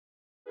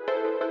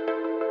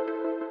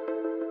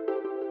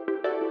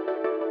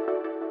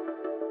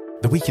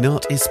Week in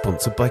Art is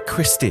sponsored by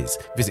Christie's.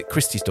 Visit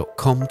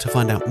christies.com to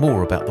find out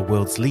more about the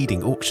world's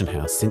leading auction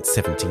house since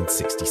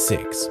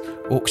 1766.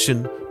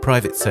 Auction,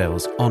 private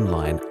sales,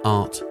 online,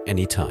 art,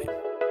 anytime.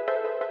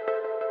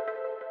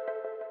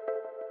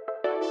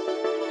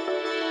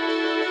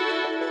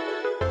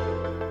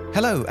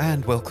 Hello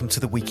and welcome to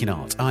The Week in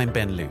Art. I'm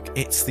Ben Luke.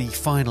 It's the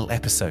final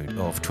episode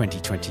of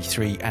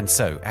 2023 and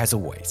so, as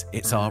always,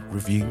 it's our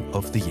review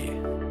of the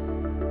year.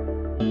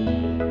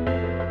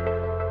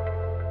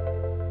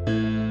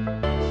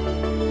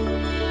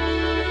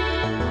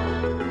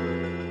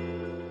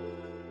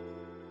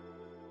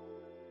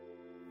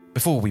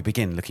 Before we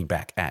begin looking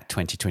back at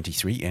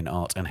 2023 in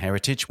art and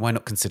heritage, why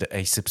not consider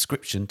a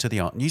subscription to the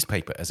Art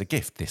Newspaper as a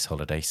gift this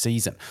holiday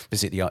season?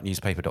 Visit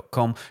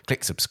theartnewspaper.com,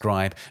 click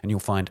subscribe, and you'll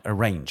find a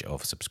range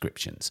of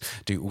subscriptions.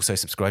 Do also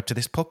subscribe to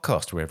this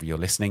podcast wherever you're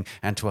listening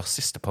and to our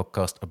sister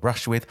podcast, A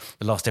Brush With.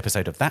 The last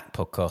episode of that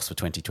podcast for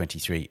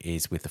 2023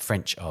 is with the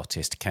French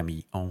artist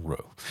Camille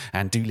Henrot.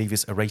 And do leave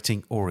us a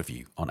rating or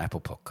review on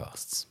Apple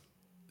Podcasts.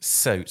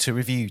 So, to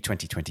review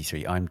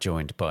 2023, I'm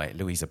joined by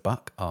Louisa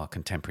Buck, our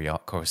contemporary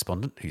art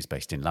correspondent, who's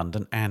based in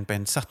London, and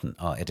Ben Sutton,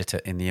 our editor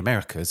in the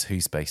Americas,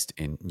 who's based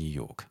in New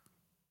York.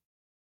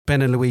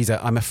 Ben and Louisa,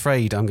 I'm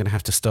afraid I'm going to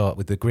have to start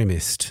with the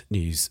grimmest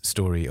news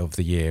story of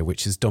the year,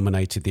 which has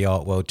dominated the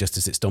art world just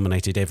as it's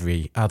dominated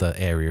every other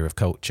area of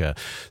culture.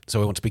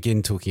 So I want to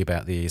begin talking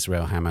about the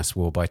Israel-Hamas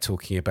war by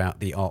talking about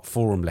the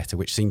Artforum letter,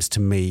 which seems to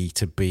me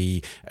to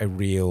be a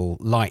real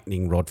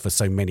lightning rod for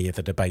so many of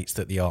the debates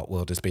that the art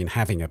world has been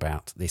having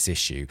about this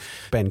issue.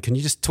 Ben, can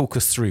you just talk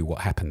us through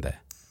what happened there?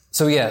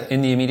 So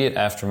in the immediate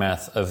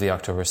aftermath of the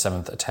October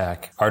 7th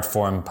attack,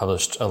 Artforum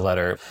published a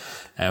letter,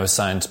 and it was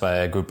signed by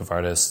a group of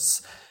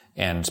artists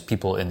and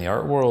people in the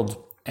art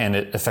world, and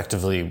it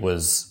effectively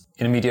was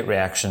an immediate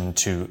reaction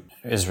to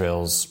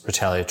Israel's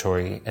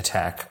retaliatory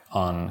attack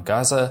on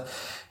Gaza,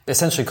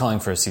 essentially calling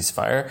for a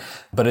ceasefire,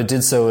 but it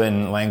did so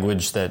in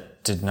language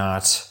that did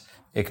not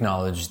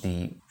acknowledge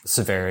the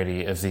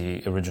severity of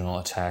the original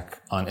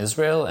attack on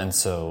Israel, and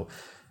so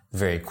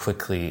very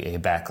quickly a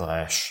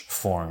backlash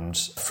formed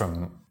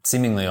from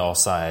seemingly all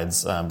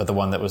sides, but the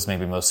one that was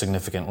maybe most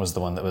significant was the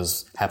one that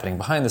was happening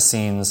behind the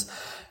scenes,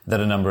 that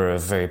a number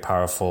of very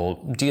powerful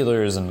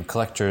dealers and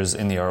collectors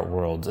in the art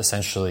world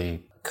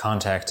essentially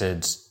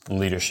contacted the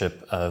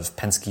leadership of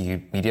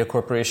Penske Media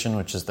Corporation,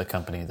 which is the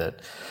company that,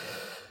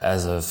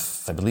 as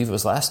of, I believe it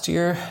was last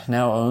year,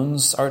 now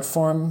owns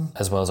Artforum,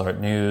 as well as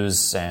Art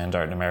News and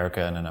Art in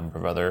America and a number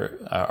of other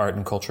art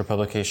and culture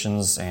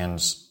publications,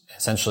 and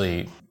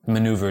essentially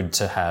maneuvered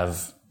to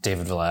have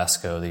David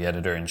Velasco, the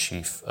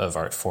editor-in-chief of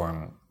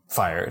Artforum,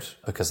 fired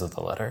because of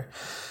the letter.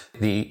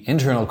 The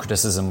internal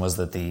criticism was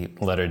that the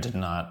letter did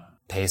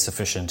not pay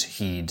sufficient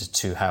heed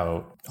to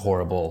how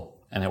horrible,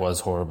 and it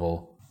was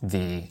horrible,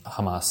 the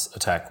Hamas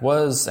attack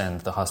was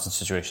and the hostage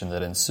situation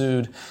that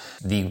ensued.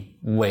 The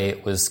way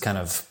it was kind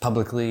of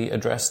publicly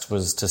addressed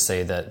was to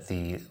say that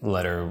the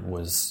letter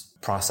was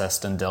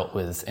processed and dealt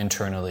with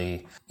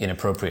internally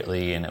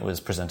inappropriately, and it was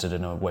presented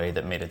in a way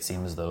that made it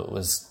seem as though it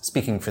was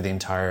speaking for the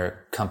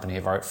entire company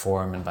of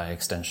Artforum and by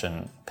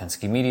extension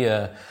Penske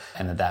Media,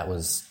 and that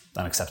was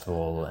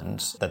unacceptable and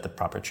that the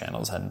proper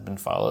channels hadn't been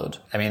followed.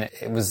 I mean,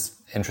 it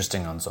was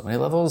interesting on so many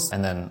levels,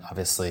 and then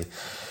obviously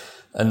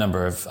a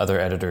number of other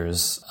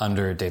editors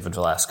under David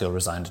Velasco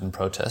resigned in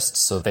protest,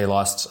 so they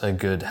lost a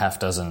good half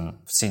dozen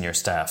senior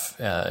staff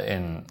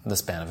in the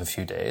span of a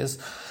few days.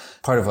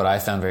 Part of what I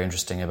found very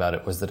interesting about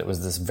it was that it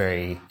was this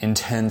very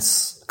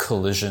intense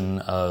collision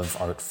of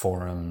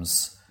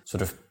Artforum's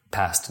sort of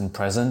past and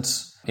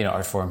present. You know,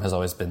 Artforum has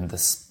always been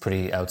this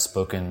pretty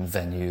outspoken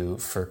venue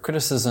for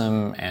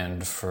criticism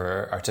and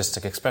for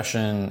artistic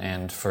expression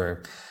and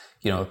for,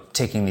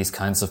 taking these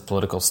kinds of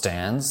political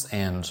stands.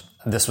 And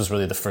this was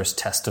really the first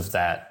test of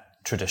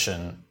that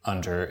tradition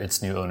under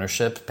its new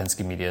ownership.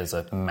 Penske Media is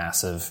a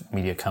massive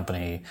media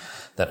company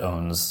that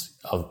owns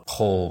a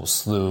whole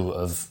slew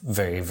of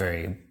very,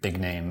 very big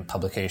name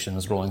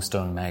publications. Rolling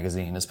Stone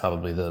magazine is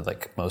probably the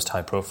most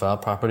high profile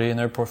property in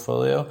their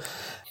portfolio.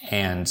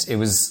 And it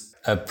was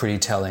a pretty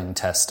telling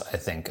test, I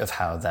think, of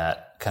how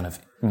that kind of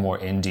more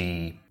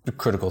indie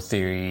critical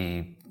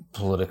theory,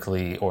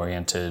 politically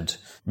oriented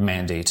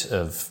mandate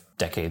of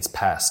decades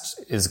past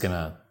is going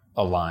to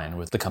align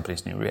with the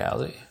company's new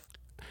reality.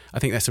 I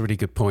think that's a really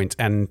good point.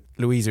 And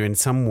Louisa, in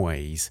some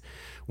ways,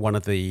 one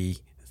of the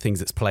things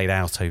that's played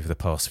out over the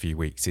past few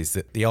weeks is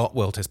that the art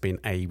world has been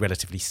a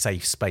relatively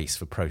safe space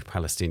for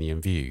pro-Palestinian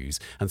views,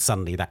 and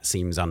suddenly that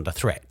seems under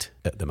threat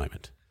at the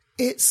moment.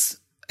 It's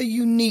a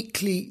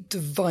uniquely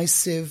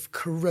divisive,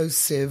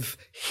 corrosive,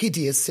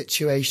 hideous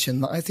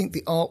situation that I think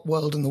the art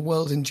world and the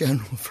world in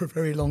general for a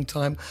very long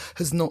time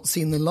has not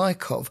seen the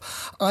like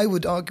of. I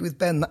would argue with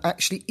Ben that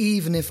actually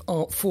even if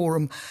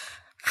Artforum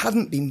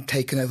hadn't been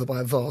taken over by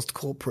a vast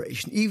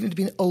corporation, even if it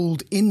had been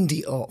old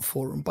indie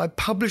Artforum, by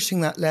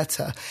publishing that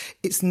letter,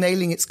 it's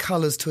nailing its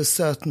colours to a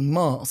certain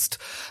mast,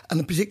 and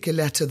a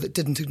particular letter that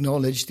didn't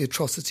acknowledge the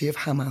atrocity of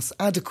Hamas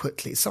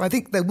adequately. So I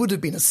think there would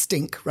have been a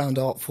stink around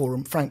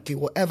Artforum, frankly,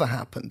 whatever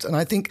happened. And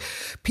I think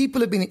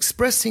people have been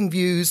expressing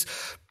views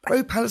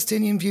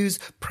pro-Palestinian views,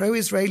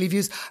 pro-Israeli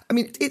views. I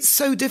mean, it's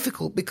so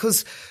difficult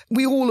because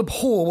we all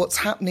abhor what's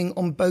happening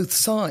on both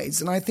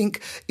sides. And I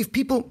think if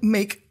people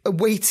make a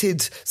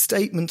weighted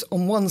statement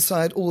on one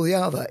side or the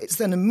other, it's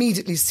then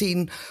immediately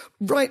seen,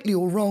 rightly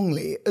or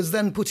wrongly, as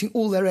then putting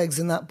all their eggs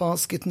in that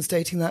basket and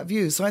stating that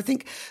view. So I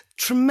think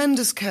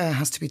tremendous care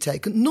has to be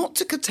taken, not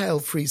to curtail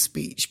free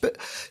speech, but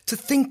to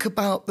think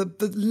about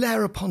the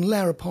layer upon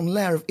layer upon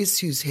layer of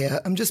issues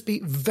here and just be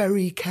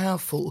very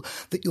careful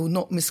that you're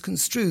not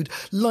misconstrued,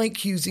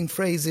 like using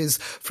phrases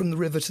from the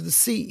river to the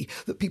sea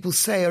that people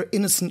say are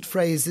innocent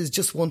phrases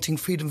just wanting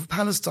freedom for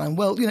Palestine.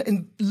 Well,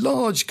 in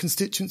large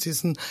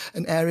constituencies and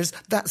areas,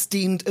 that's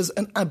deemed as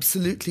an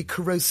absolutely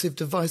corrosive,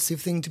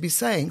 divisive thing to be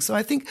saying. So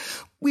I think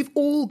we've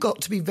all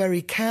got to be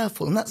very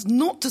careful, and that's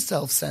not to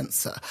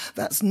self-censor.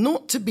 That's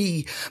not to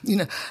be,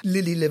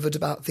 lily-livered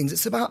about things.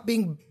 It's about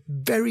being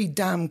very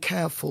damn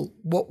careful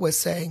what we're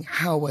saying,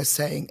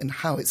 and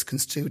how it's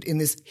construed in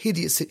this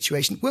hideous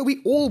situation where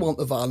we all want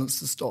the violence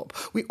to stop.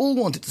 We all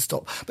want it to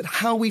stop. But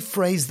how we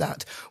phrase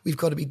that, we've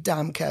got to be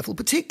damn careful,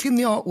 particularly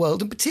in the art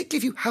world, and particularly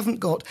if you haven't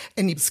got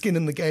any skin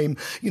in the game.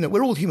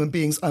 We're all human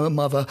beings. I'm a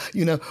mother.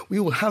 We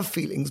all have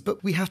feelings,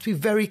 but we have to be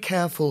very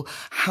careful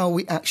how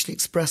we actually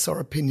express our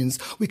opinions.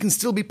 We can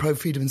still be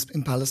pro-freedom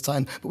in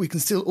Palestine, but we can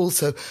still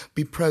also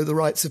be pro the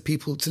rights of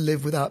people to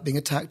live without being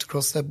attacked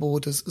across their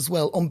borders as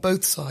well, on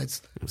both sides.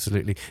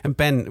 Absolutely. And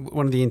Ben,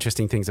 one of the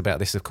interesting things about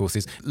this, of course,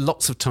 is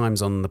lots of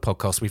times on the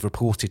podcast we've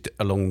reported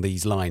along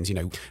these lines.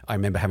 I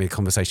remember having a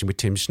conversation with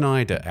Tim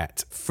Schneider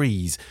at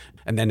Frieze,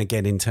 and then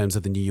again in terms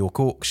of the New York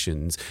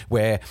auctions,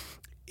 where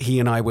he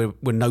and I were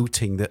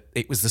noting that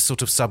it was the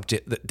sort of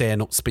subject that dare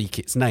not speak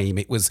its name.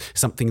 It was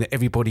something that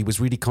everybody was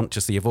really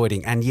consciously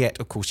avoiding. And yet,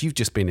 of course, you've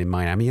just been in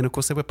Miami, and of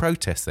course there were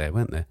protests there,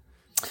 weren't there?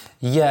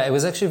 Yeah, it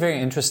was actually very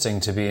interesting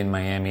to be in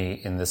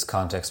Miami in this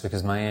context,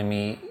 because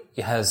Miami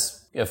has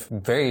a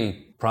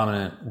very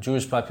prominent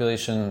Jewish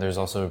population. There's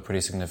also a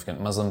pretty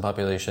significant Muslim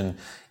population.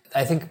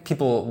 I think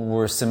people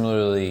were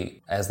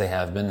similarly, as they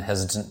have been,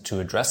 hesitant to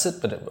address it,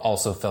 but it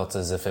also felt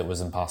as if it was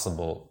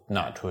impossible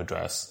not to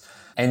address.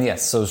 And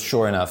yes, so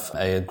sure enough,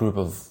 a group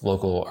of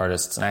local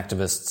artists and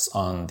activists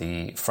on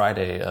the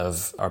Friday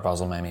of Art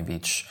Basel Miami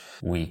Beach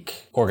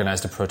week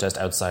organized a protest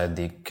outside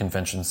the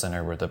convention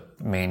center where the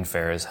main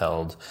fair is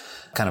held,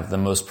 kind of the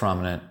most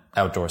prominent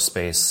outdoor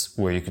space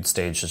where you could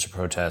stage such a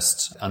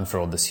protest,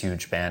 unfurled this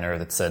huge banner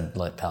that said,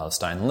 "Let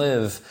Palestine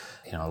live,"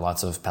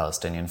 lots of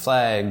Palestinian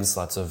flags,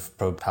 lots of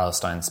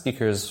pro-Palestine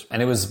speakers.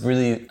 And it was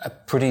really a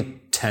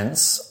pretty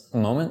tense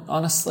moment,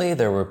 honestly.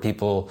 There were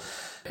people,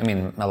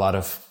 a lot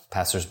of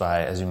passersby,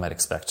 as you might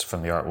expect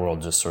from the art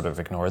world, just sort of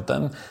ignored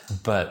them.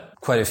 But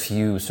quite a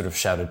few sort of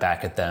shouted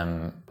back at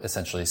them,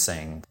 essentially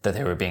saying that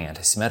they were being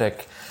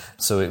anti-Semitic.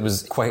 So it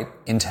was quite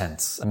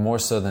intense, more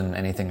so than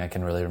anything I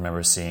can really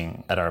remember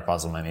seeing at Art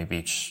Basel Miami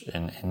Beach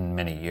in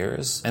many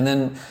years. And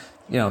then,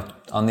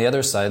 on the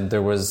other side,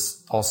 there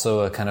was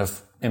also a kind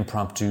of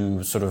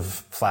impromptu sort of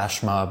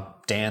flash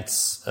mob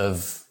dance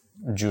of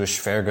Jewish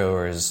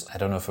fairgoers. I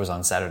don't know if it was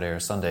on Saturday or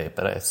Sunday,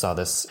 but I saw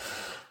this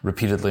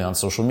repeatedly on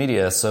social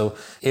media. So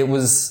it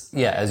was,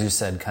 as you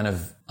said, kind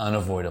of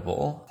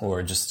unavoidable,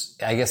 or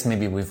just, I guess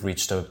maybe we've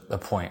reached a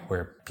point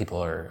where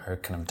people are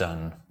kind of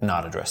done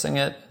not addressing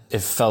it.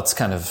 It felt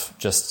kind of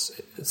just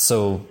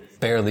so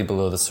barely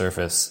below the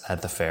surface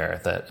at the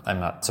fair that I'm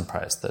not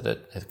surprised that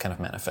it kind of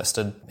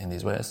manifested in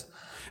these ways.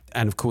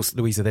 And of course,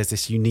 Louisa, there's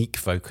this unique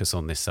focus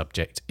on this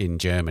subject in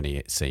Germany,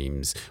 it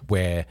seems,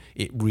 where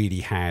it really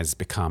has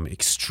become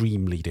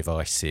extremely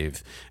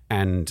divisive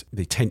and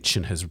the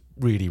tension has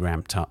really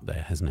ramped up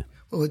there, hasn't it?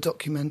 Well, a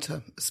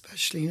documenter,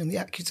 especially, the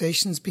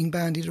accusations being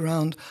bandied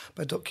around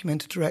by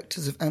documenter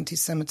directors of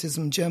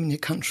anti-Semitism. Germany, a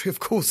country, of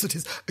course, that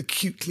is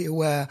acutely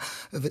aware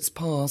of its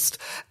past.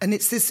 And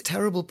it's this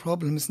terrible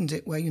problem, isn't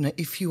it, where,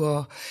 if you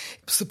are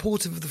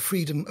supportive of the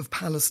freedom of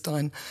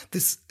Palestine,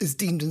 this is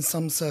deemed in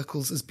some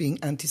circles as being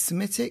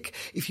anti-Semitic.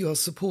 If you are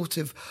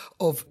supportive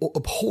of or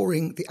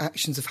abhorring the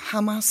actions of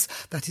Hamas,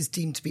 that is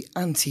deemed to be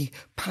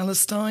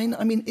anti-Palestine.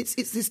 It's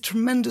this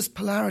tremendous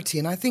polarity.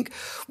 And I think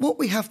what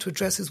we have to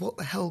address is what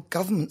the hell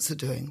governments are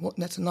doing, what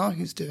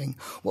Netanyahu's doing,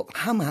 what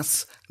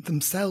Hamas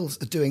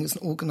themselves are doing as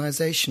an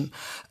organisation,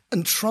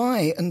 and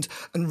try and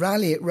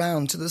rally it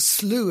round to the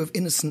slew of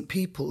innocent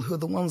people who are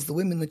the ones, the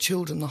women, the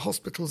children, the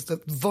hospitals, the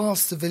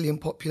vast civilian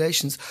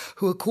populations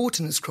who are caught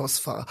in this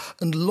crossfire,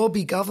 and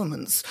lobby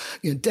governments,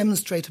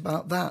 demonstrate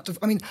about that.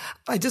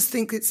 I just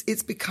think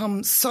it's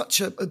become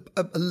such a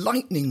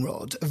lightning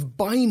rod of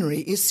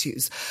binary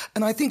issues.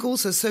 And I think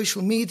also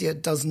social media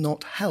does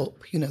not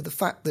help. The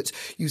fact that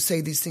you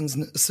say these things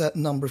in a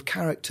certain number of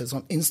characters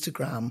on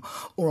Instagram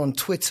or on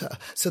Twitter.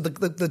 So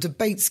the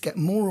debates get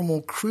more and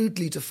more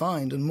crudely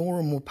defined and more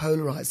and more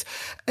polarised.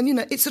 And,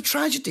 it's a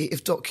tragedy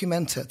if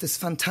Documenta, this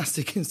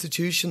fantastic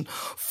institution,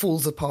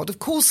 falls apart. Of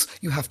course,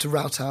 you have to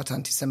rout out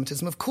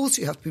anti-Semitism. Of course,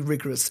 you have to be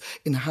rigorous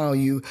in how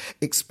you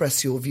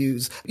express your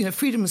views.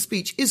 Freedom of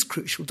speech is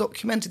crucial.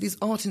 Documenta, these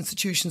art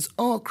institutions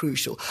are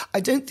crucial. I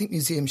don't think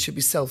museums should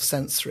be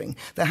self-censoring.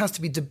 There has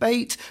to be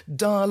debate,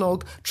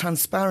 dialogue,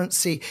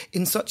 transparency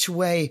in such a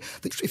way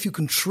that if you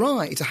can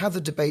try to have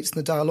the debates and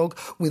the dialogue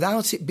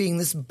without it being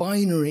this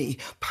binary,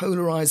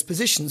 polarised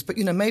positions. But,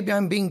 maybe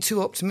I'm being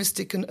too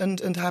optimistic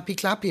and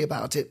happy-clappy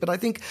about it. But I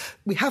think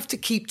we have to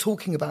keep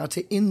talking about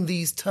it in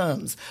these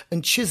terms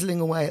and chiselling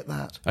away at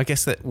that. I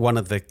guess that one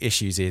of the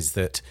issues is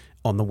that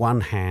on the one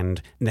hand,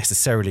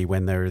 necessarily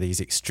when there are these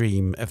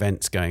extreme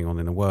events going on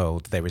in the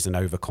world, there is an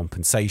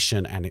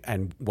overcompensation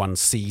and one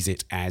sees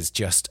it as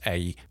just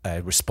a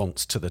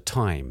response to the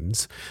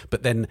times.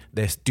 But then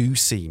there do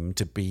seem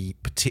to be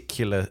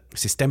particular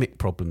systemic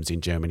problems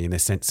in Germany in the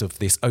sense of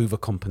this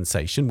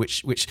overcompensation,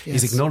 which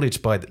yes. is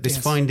acknowledged by this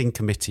yes. finding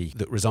committee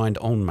that resigned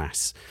en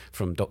masse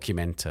from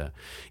Documenta.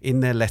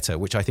 In their letter,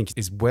 which I think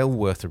is well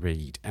worth a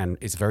read and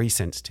is very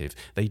sensitive,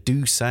 they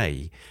do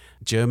say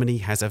Germany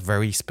has a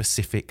very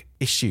specific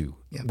issue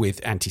with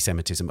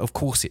anti-Semitism. Of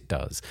course it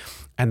does.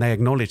 And they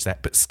acknowledge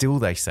that, but still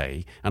they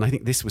say, and I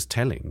think this was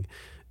telling,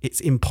 it's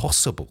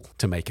impossible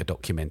to make a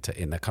Documenta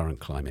in the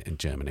current climate in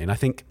Germany. And I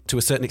think to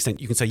a certain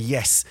extent you can say,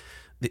 yes,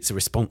 it's a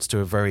response to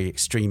a very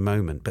extreme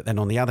moment. But then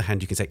on the other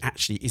hand, you can say,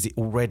 actually, is it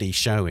already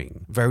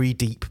showing very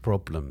deep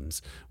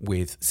problems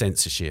with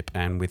censorship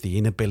and with the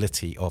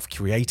inability of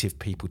creative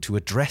people to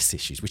address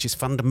issues, which is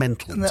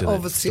fundamental and to there the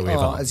obviously story of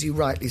are, art. as you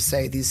rightly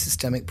say, these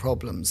systemic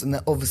problems. And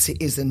there obviously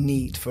is a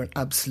need for an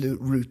absolute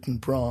root and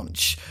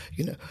branch,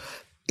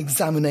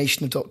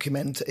 examination of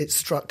Documenta, its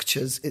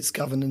structures, its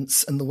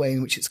governance and the way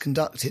in which it's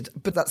conducted.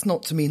 But that's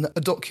not to mean that a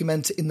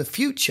Documenta in the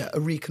future, a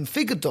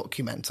reconfigured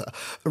Documenta,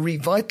 a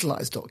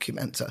revitalised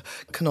Documenta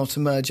cannot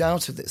emerge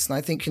out of this. And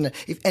I think,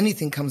 if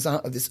anything comes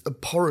out of this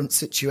abhorrent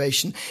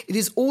situation, it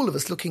is all of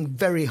us looking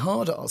very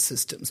hard at our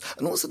systems.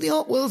 And also the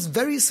art world's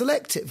very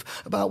selective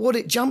about what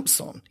it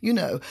jumps on,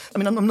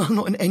 I'm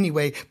not in any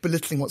way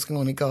belittling what's going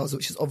on in Gaza,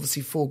 which is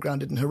obviously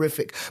foregrounded and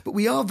horrific, but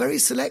we are very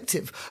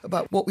selective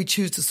about what we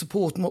choose to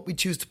support and what we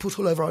choose to put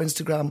all over our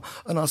Instagram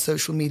and our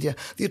social media.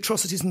 The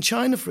atrocities in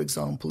China, for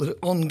example, that are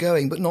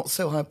ongoing but not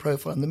so high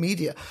profile in the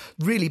media,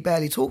 really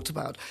barely talked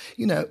about.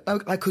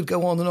 I could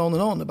go on and on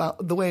and on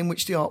about the way in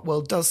which the art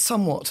world does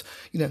somewhat,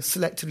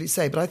 selectively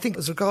say. But I think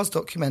as regards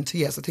Documenta,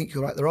 yes, I think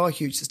you're right. There are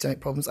huge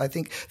systemic problems. I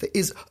think there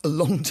is a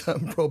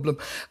long-term problem,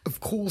 of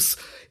course,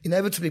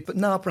 inevitably. But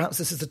now perhaps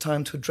this is the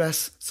time to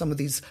address some of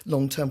these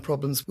long-term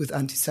problems with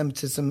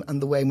anti-Semitism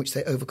and the way in which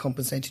they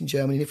overcompensate in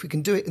Germany. And if we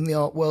can do it in the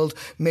art world,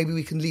 maybe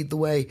we can lead the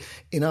way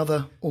in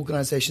other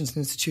organisations and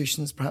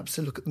institutions perhaps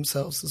to look at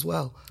themselves as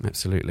well.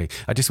 Absolutely.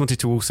 I just wanted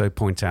to also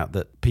point out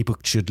that people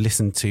should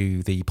listen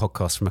to the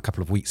podcast from a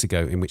couple of weeks ago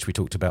in which we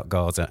talked about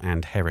Gaza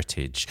and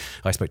heritage.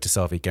 I spoke to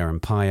Savi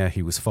Garampaya,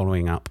 who was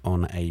following up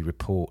on a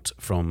report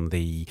from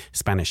the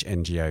Spanish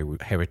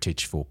NGO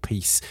Heritage for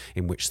Peace,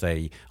 in which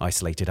they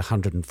isolated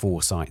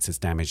 104 sites as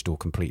damaged or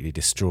completely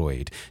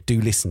destroyed. Do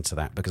listen to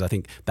that, because I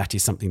think that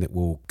is something that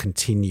will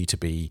continue to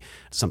be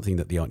something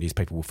that the Art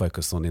Newspaper will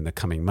focus on in the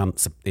coming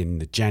months. In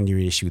the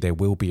January issue, there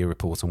will be a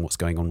report on what's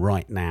going on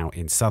right now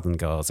in southern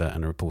Gaza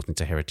and a report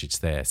into Heritage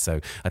there. So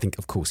I think,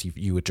 of course,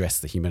 you address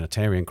the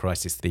humanitarian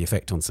crisis, the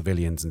effect on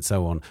civilians and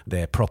so on.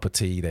 Their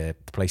property, their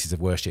places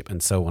of worship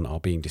and so on are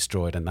being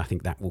destroyed. And I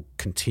think that will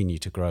continue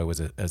to grow as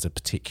a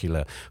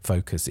particular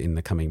focus in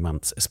the coming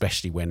months,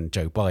 especially when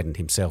Joe Biden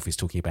himself is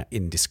talking about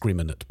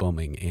indiscriminate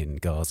bombing in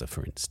Gaza,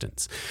 for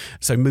instance.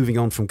 So moving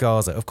on from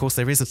Gaza, of course,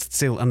 there is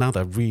still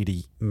another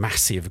really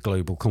massive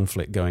global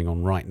conflict going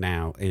on right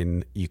now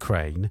in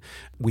Ukraine.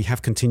 We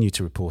have continued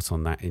to report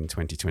on that in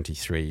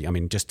 2023. I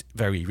mean, just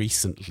very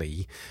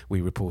recently,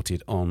 we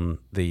reported on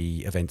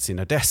the events in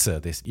Odessa,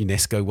 this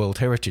UNESCO World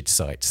Heritage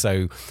Site.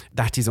 So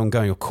that is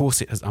ongoing. Of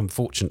course, it has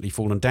unfortunately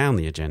fallen down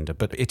the agenda,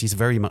 but it is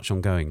very much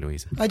ongoing,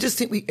 Louisa. I just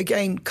think we,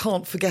 again,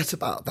 can't forget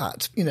about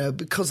that,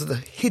 because of the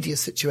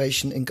hideous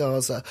situation in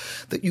Gaza,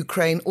 that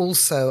Ukraine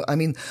also,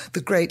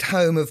 the great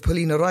home of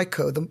Polina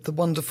Raiko, the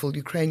wonderful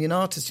Ukrainian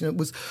artist,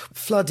 was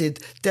flooded,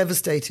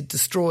 devastated,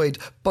 destroyed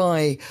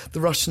by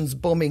the Russians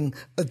bombing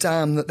a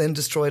dam that then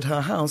destroyed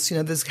her house.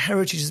 There's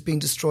heritage is being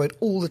destroyed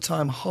all the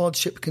time.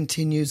 Hardship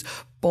continues.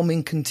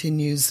 Bombing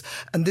continues,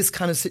 and this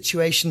kind of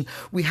situation,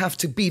 we have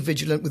to be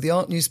vigilant with the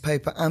Art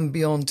Newspaper and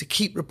beyond to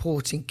keep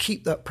reporting,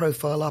 keep that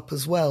profile up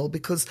as well,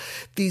 because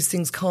these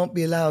things can't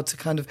be allowed to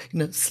kind of,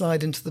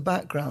 slide into the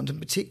background,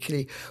 and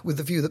particularly with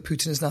the view that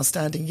Putin is now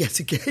standing yet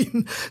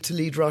again to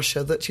lead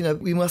Russia, that,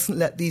 we mustn't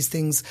let these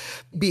things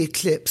be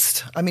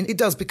eclipsed. It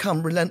does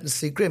become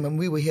relentlessly grim, and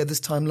we were here this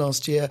time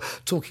last year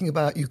talking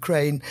about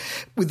Ukraine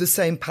with the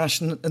same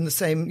passion and the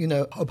same,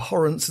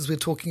 abhorrence as we're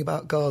talking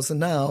about Gaza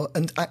now,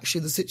 and actually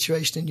the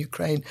situation situation in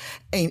Ukraine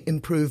ain't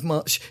improved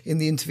much in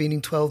the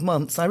intervening 12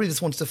 months. I really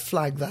just wanted to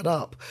flag that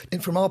up.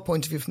 And from our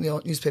point of view, from the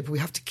Art newspaper, we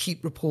have to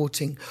keep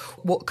reporting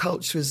what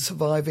culture is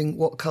surviving,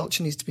 what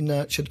culture needs to be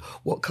nurtured,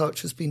 what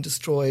culture has been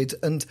destroyed,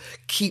 and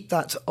keep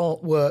that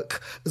artwork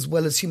as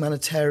well as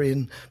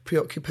humanitarian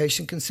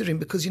preoccupation considering,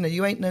 because,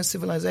 you ain't no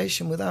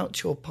civilization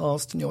without your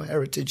past and your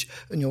heritage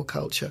and your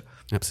culture.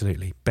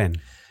 Absolutely.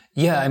 Ben?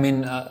 Yeah, I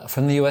mean,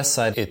 from the US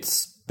side,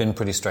 it's been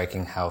pretty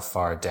striking how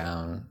far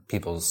down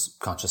people's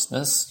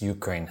consciousness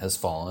Ukraine has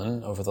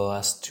fallen over the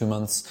last 2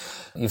 months.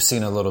 You've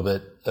seen a little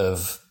bit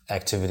of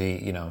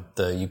activity.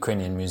 The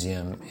Ukrainian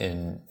Museum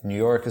in New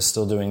York is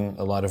still doing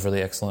a lot of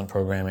really excellent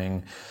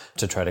programming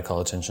to try to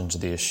call attention to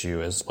the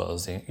issue, as well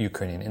as the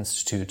Ukrainian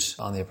Institute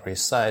on the Upper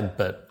East Side.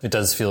 But it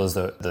does feel as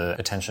though the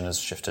attention has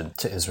shifted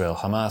to Israel,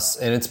 Hamas.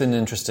 And it's been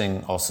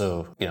interesting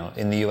also,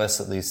 in the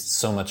US at least,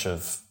 so much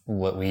of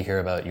what we hear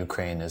about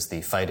Ukraine is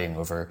the fighting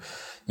over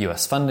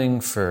U.S.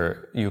 funding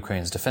for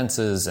Ukraine's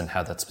defenses and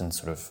how that's been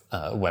sort of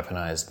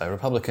weaponized by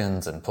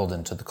Republicans and pulled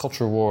into the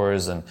culture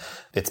wars. And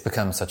it's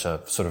become such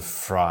a sort of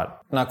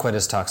fraught, not quite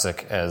as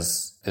toxic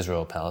as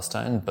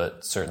Israel-Palestine,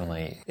 but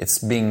certainly it's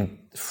being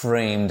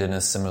framed in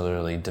a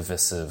similarly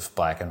divisive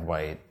black and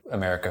white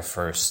America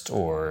first,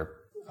 or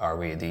are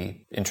we the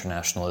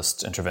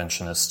internationalist,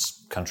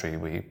 interventionist country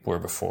we were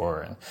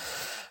before? And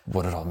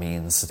what it all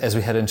means. As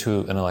we head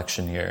into an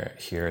election year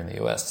here in the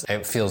U.S.,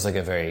 it feels like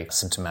a very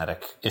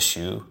symptomatic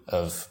issue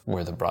of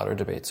where the broader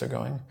debates are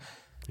going.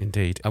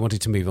 Indeed. I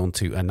wanted to move on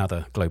to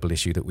another global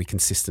issue that we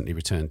consistently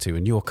return to,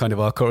 and you're kind of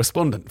our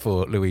correspondent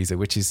for Louisa,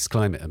 which is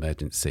climate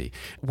emergency.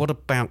 What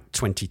about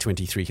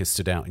 2023 has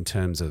stood out in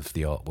terms of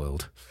the art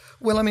world?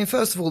 Well, I mean,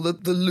 first of all,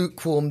 the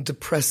lukewarm,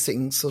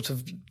 depressing sort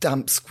of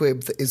damp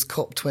squib that is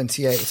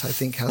COP28, I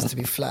think, has to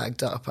be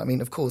flagged up. I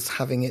mean, of course,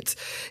 having it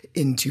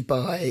in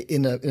Dubai,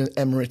 in an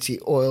Emirati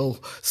oil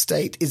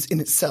state, is in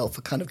itself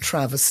a kind of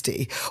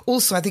travesty.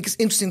 Also, I think it's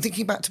interesting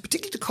thinking back to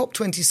particularly to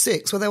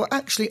COP26, where there were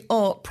actually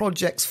art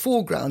projects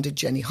foregrounded.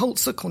 Jenny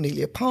Holzer,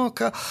 Cornelia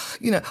Parker,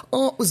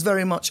 art was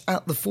very much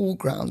at the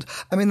foreground.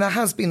 I mean, there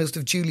has been a sort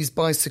of Julie's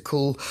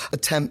Bicycle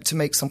attempt to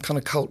make some kind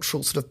of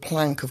cultural sort of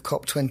plank of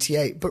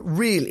COP28, but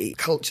really,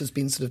 culture's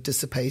been sort of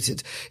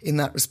dissipated in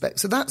that respect.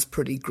 So that's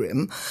pretty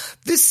grim.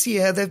 This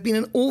year, there have been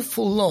an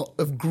awful lot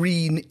of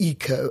green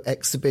eco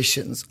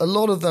exhibitions, a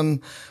lot of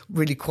them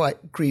really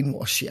quite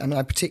greenwashy. I mean,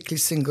 I particularly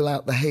single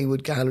out the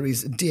Hayward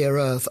Gallery's Dear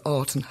Earth,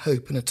 Art and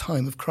Hope in a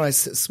Time of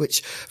Crisis,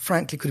 which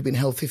frankly could have been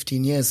held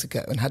 15 years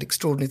ago and had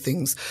extraordinary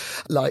things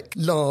like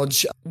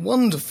large,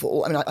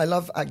 wonderful, I mean, I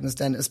love Agnes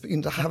Dennis, but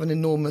to have an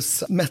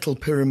enormous metal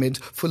pyramid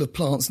full of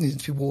plants needing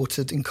to be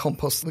watered in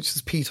compost, which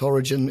is peat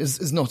origin,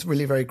 is not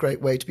really a very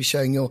great way to be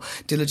showing your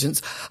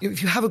diligence.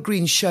 If you have a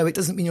green show, it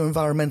doesn't mean you're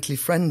environmentally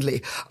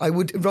friendly. I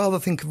would rather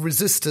think of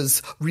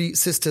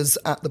Resistors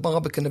at the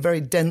Barbican, a very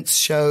dense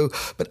show,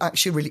 but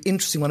actually a really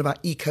interesting one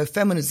about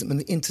ecofeminism and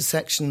the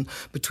intersection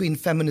between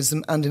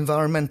feminism and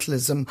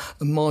environmentalism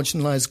and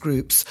marginalised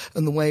groups,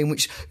 and the way in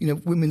which,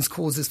 women's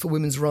causes for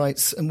women's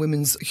rights and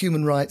women's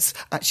human rights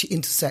actually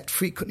intersect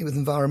frequently with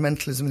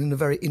environmentalism in a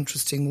very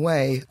interesting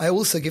way. I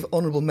also give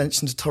honourable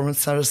mention to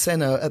Torrance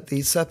Saraceno at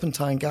the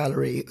Serpentine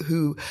Gallery,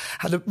 who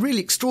had a really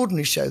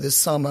extraordinary show this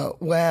summer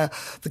where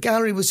the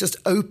gallery was just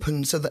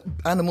open so that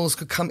animals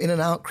could come in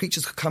and out,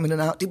 creatures could come in and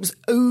out. It was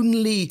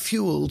only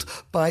fuelled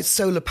by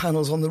solar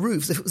panels on the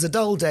roofs. If it was a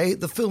dull day,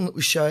 the film that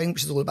was showing,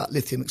 which is all about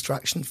lithium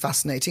extraction,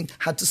 fascinating,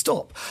 had to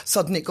stop.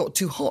 Suddenly it got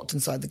too hot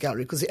inside the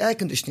gallery because the air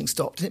conditioning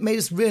stopped, and it made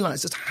us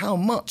realise just how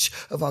much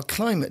of our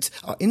climate,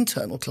 our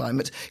internal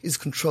climate, is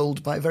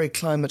controlled by very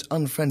climate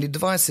unfriendly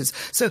devices.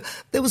 So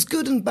there was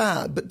good and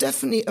bad, but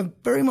definitely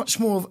very much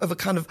more of a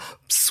kind of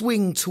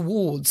swing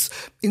towards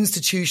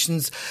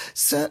institutions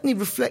certainly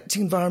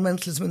reflecting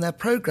environmentalism in their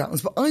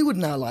programmes. But I would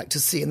now like to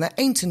see, and there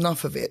ain't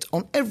enough of it,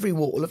 on every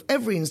wall of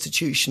every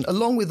institution,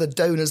 along with the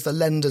donors, the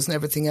lenders and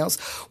everything else,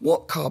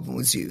 what carbon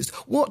was used,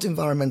 what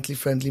environmentally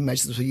friendly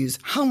measures were used,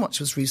 how much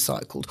was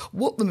recycled,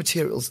 what the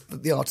materials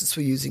that the artists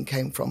were using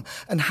came from,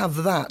 and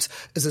have that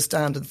as a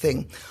standard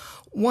thing.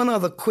 One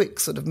other quick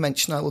sort of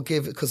mention I will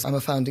give, because I'm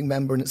a founding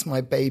member and it's my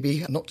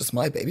baby, not just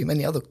my baby,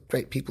 many other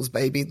great people's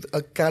baby,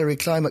 a Gallery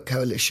Climate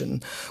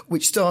Coalition,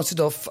 which started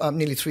off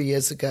nearly 3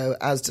 years ago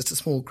as just a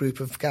small group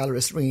of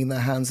gallerists wringing their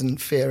hands in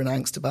fear and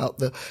angst about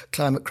the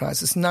climate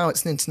crisis. Now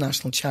it's an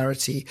international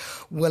charity,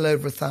 well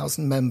over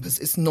 1,000 members.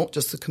 It's not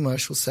just the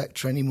commercial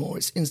sector anymore.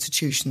 It's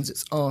institutions,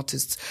 it's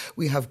artists.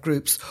 We have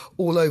groups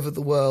all over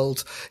the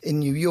world, in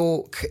New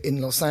York,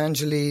 in Los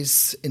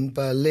Angeles, in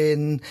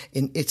Berlin,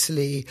 in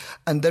Italy,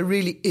 and there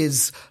really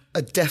is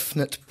a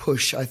definite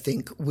push, I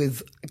think,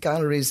 with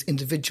galleries,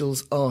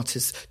 individuals,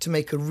 artists, to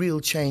make a real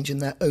change in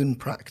their own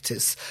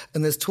practice.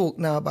 And there's talk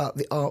now about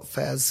the art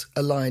fairs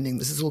aligning.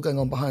 This is all going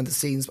on behind the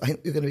scenes, but I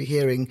think you're going to be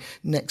hearing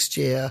next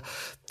year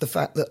the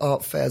fact that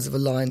art fairs have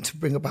aligned to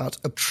bring about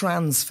a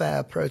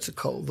transfer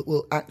protocol that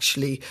will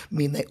actually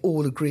mean they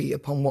all agree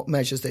upon what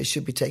measures they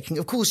should be taking.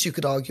 Of course, you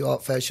could argue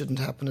art fairs shouldn't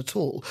happen at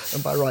all,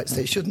 and by rights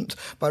they shouldn't.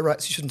 By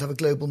rights, you shouldn't have a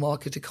global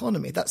market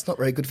economy. That's not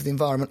very good for the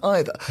environment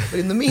either. But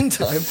in the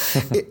meantime,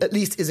 it at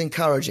least is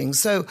encouraging.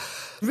 So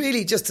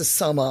really, just to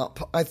sum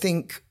up, I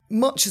think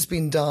much has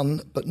been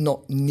done, but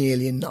not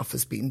nearly enough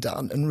has been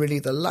done. And really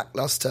the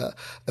lacklustre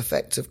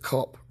effect of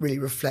COP really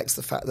reflects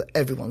the fact that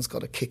everyone's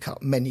got to kick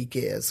up many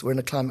gears. We're in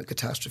a climate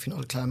catastrophe,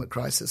 not a climate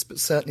crisis, but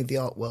certainly the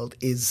art world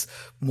is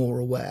more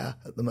aware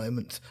at the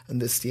moment and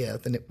this year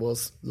than it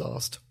was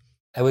last.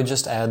 I would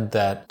just add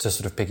that, to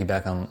sort of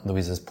piggyback on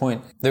Louisa's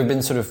point, there have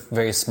been sort of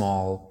very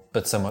small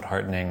but somewhat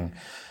heartening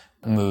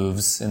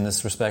moves in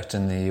this respect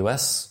in the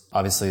US.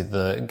 Obviously,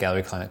 the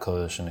Gallery Climate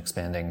Coalition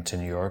expanding to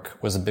New York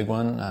was a big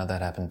one.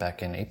 That happened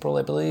back in April,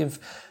 I believe,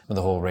 with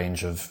a whole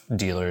range of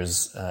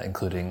dealers,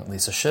 including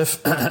Lisa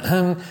Schiff,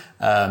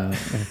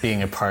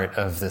 being a part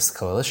of this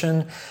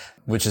coalition,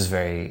 which is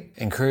very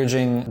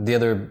encouraging. The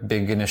other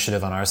big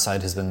initiative on our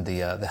side has been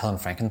the Helen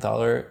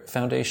Frankenthaler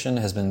Foundation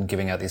has been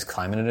giving out these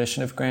climate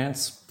initiative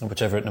grants,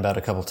 which I've written about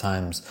a couple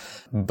times,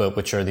 but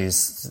which are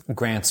these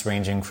grants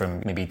ranging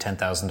from maybe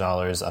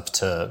 $10,000 up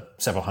to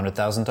several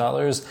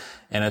 $100,000.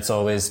 And it's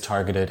always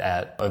targeted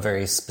at a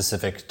very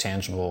specific,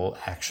 tangible,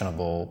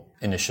 actionable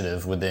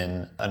initiative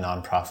within a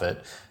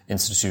nonprofit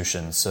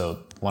institution.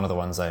 So one of the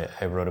ones I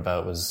wrote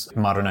about was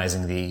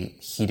modernizing the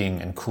heating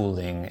and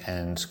cooling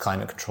and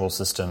climate control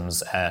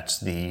systems at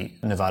the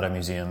Nevada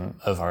Museum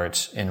of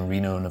Art in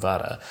Reno,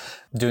 Nevada.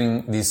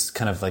 Doing these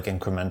kind of like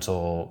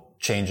incremental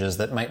changes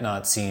that might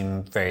not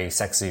seem very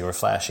sexy or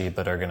flashy,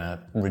 but are going to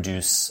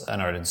reduce an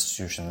art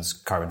institution's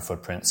carbon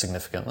footprint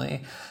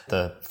significantly.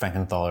 The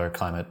Frankenthaler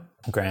Climate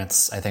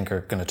grants, I think,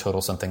 are going to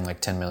total something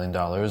like $10 million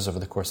over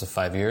the course of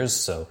 5 years.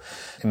 So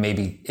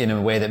maybe in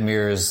a way that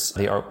mirrors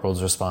the art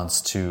world's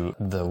response to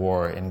the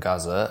war in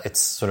Gaza, it's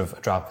sort of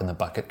a drop in the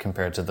bucket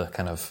compared to the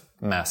kind of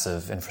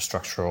massive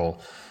infrastructural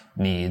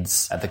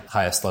needs at the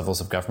highest levels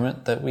of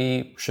government that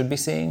we should be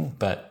seeing.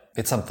 But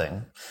it's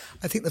something.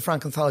 I think the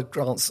Frankenthaler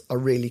grants are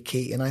really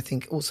key. And I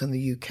think also in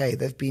the UK,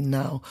 there have been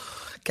now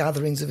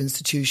gatherings of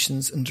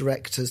institutions and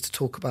directors to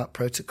talk about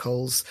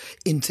protocols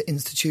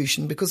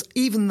inter-institution, because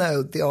even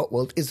though the art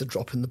world is a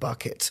drop in the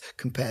bucket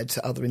compared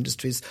to other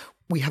industries,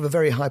 we have a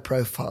very high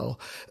profile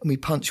and we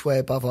punch way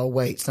above our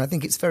weight. And I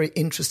think it's very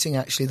interesting,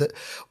 actually, that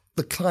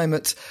the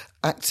climate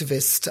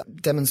activist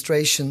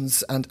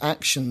demonstrations and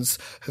actions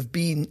have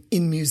been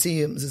in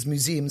museums, as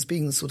museums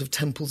being the sort of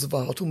temples of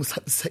art, almost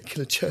like the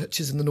secular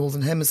churches in the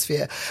Northern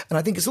Hemisphere. And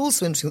I think it's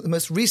also interesting that the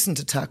most recent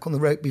attack on the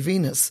Rokeby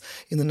Venus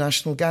in the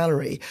National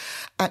Gallery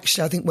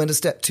actually, I think, went a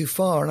step too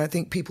far. And I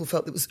think people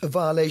felt it was a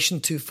violation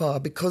too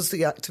far because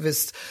the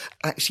activists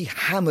actually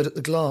hammered at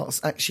the glass,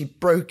 actually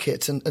broke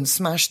it and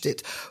smashed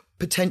it,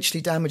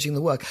 potentially damaging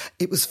the work.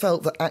 It was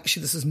felt that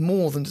actually this is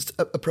more than just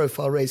a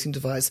profile-raising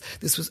device.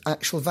 This was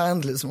actual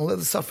vandalism. Although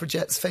the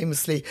suffragettes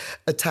famously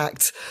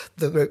attacked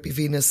the Rokeby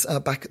Venus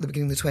back at the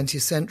beginning of the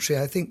 20th century,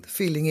 I think the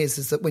feeling is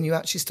that when you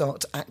actually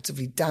start to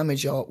actively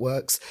damage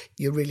artworks,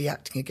 you're really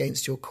acting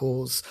against your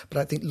cause. But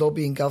I think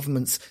lobbying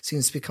governments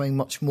seems to be becoming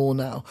much more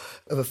now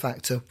of a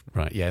factor.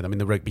 Right, yeah. I mean,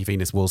 the Rokeby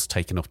Venus was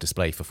taken off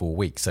display for 4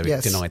 weeks, so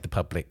it denied the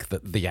public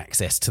the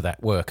access to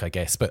that work, I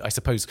guess. But I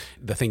suppose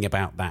the thing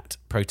about that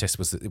protest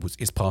was that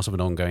is part of an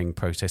ongoing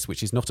protest,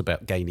 which is not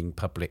about gaining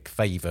public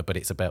favour, but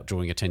it's about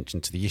drawing attention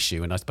to the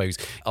issue. And I suppose,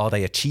 are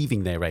they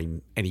achieving their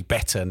aim any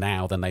better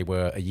now than they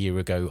were a year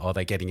ago? Are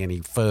they getting any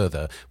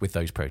further with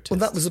those protests? Well,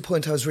 that was the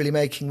point I was really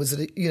making, was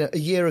that, a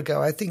year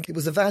ago, I think it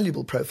was a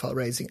valuable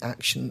profile-raising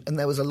action, and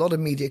there was a lot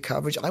of media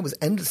coverage. I was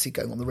endlessly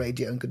going on the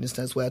radio and goodness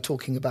knows where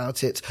talking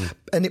about it.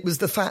 And it was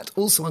the fact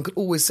also, one could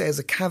always say as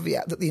a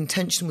caveat, that the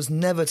intention was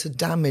never to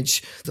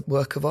damage the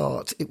work of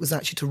art. It was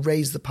actually to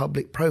raise the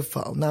public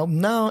profile.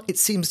 Now it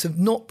seems to have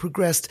not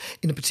progressed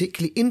in a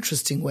particularly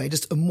interesting way,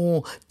 just a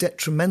more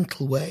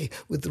detrimental way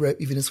with the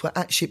Rokeby Venus, where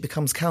actually it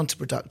becomes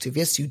counterproductive.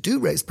 Yes, you do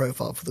raise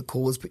profile for the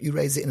cause, but you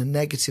raise it in a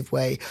negative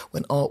way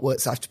when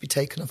artworks have to be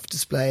taken off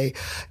display.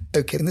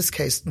 Okay, in this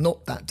case,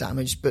 not that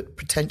damaged, but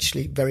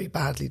potentially very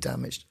badly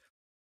damaged.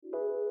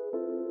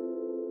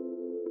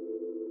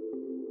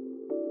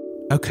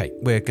 Okay,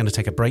 we're going to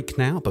take a break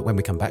now, but when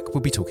we come back, we'll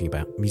be talking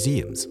about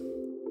museums.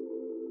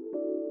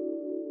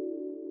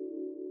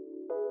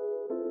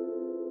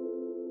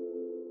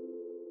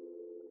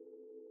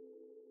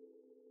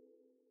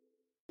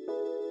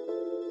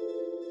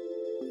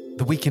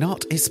 The Week in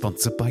Art is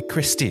sponsored by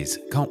Christie's.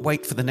 Can't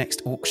wait for the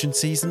next auction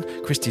season?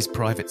 Christie's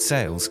Private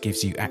Sales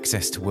gives you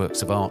access to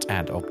works of art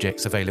and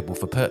objects available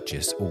for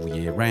purchase all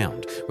year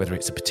round. Whether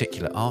it's a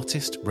particular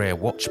artist, rare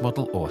watch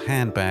model or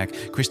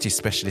handbag, Christie's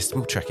specialists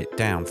will track it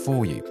down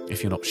for you.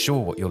 If you're not sure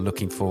what you're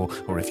looking for,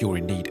 or if you're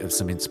in need of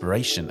some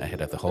inspiration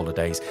ahead of the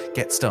holidays,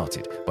 get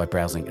started by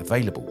browsing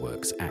available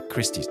works at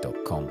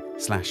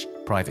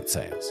christies.com/private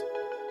sales.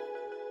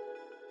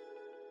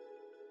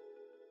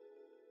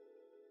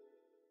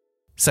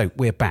 So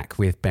we're back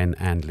with Ben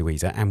and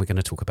Louisa, and we're going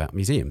to talk about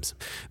museums.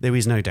 There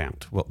is no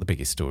doubt what the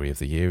biggest story of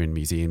the year in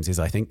museums is,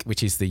 I think,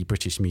 which is the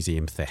British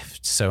Museum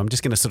theft. So I'm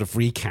just going to sort of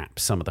recap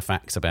some of the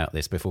facts about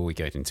this before we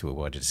go into a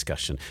wider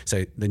discussion.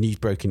 So the news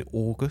broke in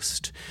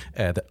August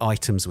that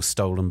items were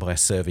stolen by a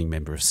serving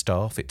member of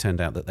staff. It turned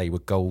out that they were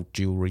gold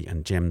jewellery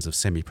and gems of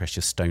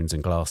semi-precious stones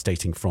and glass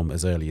dating from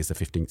as early as the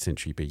 15th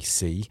century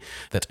BC.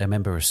 That a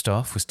member of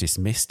staff was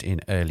dismissed in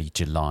early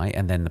July,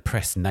 and then the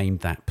press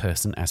named that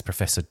person as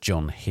Professor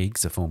John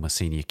Higgs, a former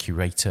senior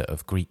curator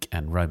of Greek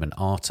and Roman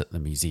art at the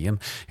museum,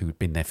 who had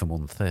been there for more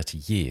than 30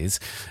 years.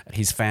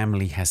 His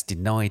family has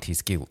denied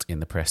his guilt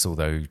in the press,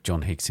 although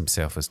John Higgs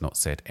himself has not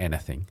said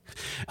anything.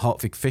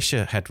 Hartwig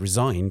Fischer had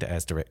resigned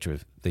as director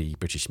of the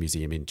British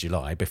Museum in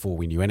July before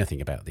we knew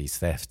anything about these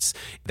thefts.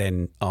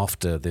 Then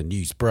after the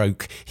news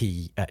broke,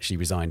 he actually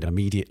resigned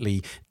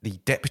immediately. The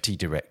deputy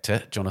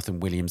director, Jonathan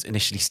Williams,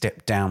 initially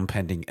stepped down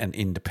pending an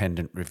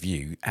independent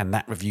review, and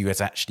that review has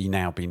actually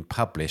now been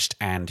published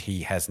and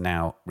he has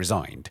now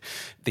resigned.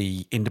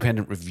 The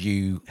independent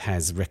review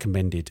has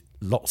recommended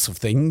lots of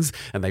things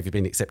and they've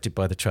been accepted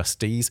by the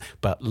trustees,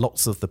 but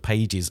lots of the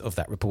pages of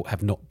that report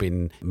have not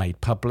been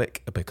made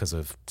public because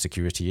of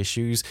security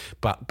issues.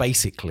 But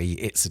basically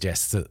it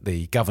suggests that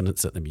the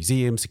governance at the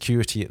museum,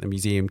 security at the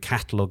museum,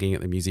 cataloguing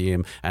at the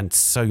museum and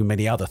so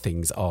many other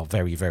things are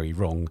very, very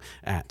wrong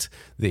at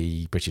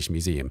the British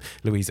Museum.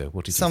 Louisa,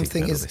 what did you think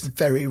Something about is this?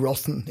 very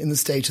rotten in the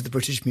state of the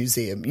British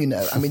Museum. You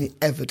know, I mean,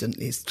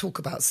 evidently, it's talk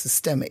about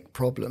systemic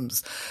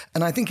problems.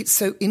 And I think it's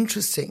so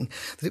interesting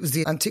that it was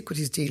the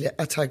antiquities dealer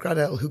Attai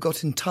Gradel who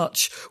got in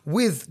touch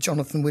with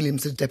Jonathan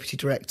Williams, the deputy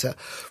director,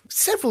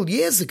 several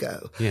years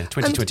ago. Yeah,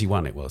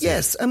 2021 it was.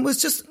 Yes, and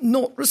was just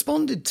not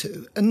responded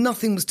to. And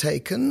nothing was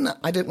taken.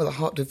 I don't know whether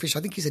Hartwig Fischer,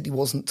 I think he said he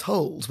wasn't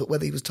told, but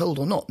whether he was told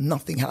or not,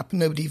 nothing happened.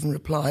 Nobody even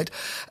replied.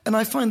 And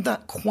I find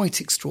that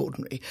quite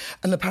extraordinary.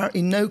 And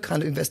apparently no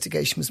kind of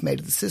investigation was made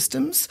of the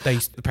systems. They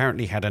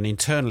apparently had an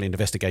internal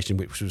investigation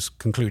which was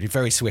concluded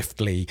very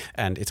swiftly,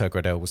 and Attai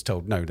Gradel was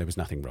told, no, there was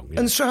nothing wrong. Yeah.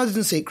 And shrouded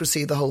in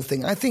secrecy, the whole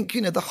thing. I think,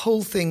 you know, the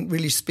whole thing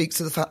really speaks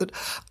to the fact that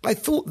I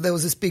thought there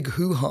was this big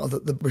hoo-ha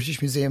that the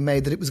British Museum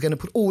made, that it was going to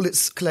put all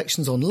its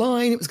collections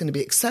online, it was going to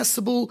be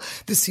accessible.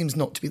 This seems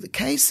not to be the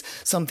case.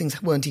 Some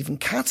things weren't even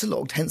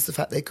catalogued, hence the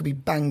fact they could be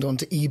banged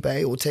onto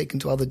eBay or taken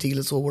to other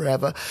dealers or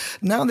wherever.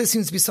 Now there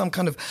seems to be some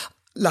kind of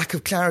lack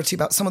of clarity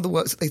about some of the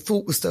works that they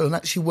thought were stolen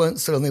actually weren't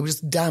stolen. They were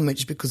just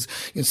damaged because,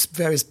 you know,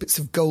 various bits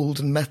of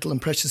gold and metal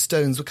and precious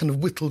stones were kind of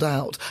whittled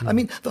out. I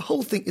mean, the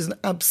whole thing is an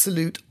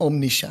absolute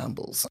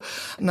omnishambles.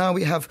 Now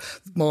we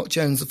have Mark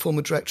Jones, the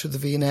former director of the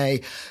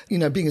V&A, you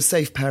know, being a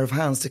safe pair of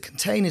hands to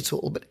contain it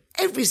all. But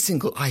every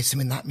single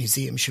item in that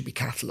museum should be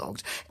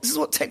catalogued. This is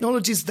what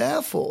technology is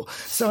there for.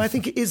 So I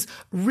think it is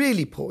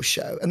really poor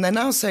show. And they're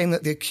now saying that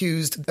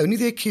only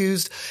the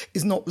accused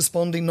is not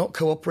responding, not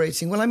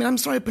cooperating. Well, I mean, I'm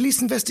sorry, a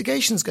police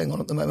investigation is going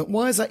on at the moment.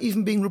 Why is that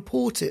even being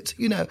reported?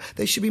 You know,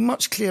 they should be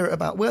much clearer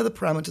about where the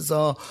parameters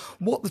are,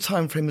 what the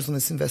time frame is on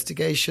this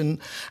investigation,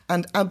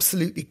 and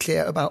absolutely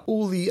clear about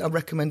all the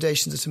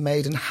recommendations that are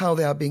made and how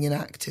they are being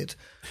enacted.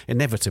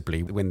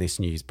 Inevitably, when this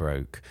news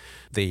broke,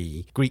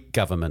 the Greek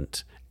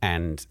government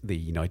and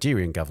the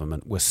Nigerian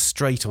government were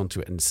straight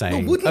onto it and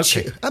saying... Well, wouldn't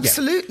you?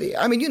 Absolutely.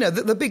 Yeah. I mean, you know,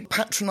 the big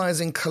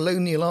patronising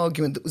colonial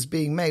argument that was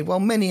being made, while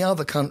many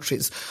other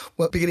countries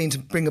were beginning to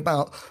bring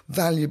about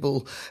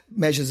valuable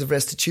measures of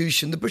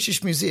restitution, the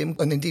British Museum,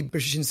 and indeed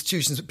British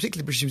institutions, but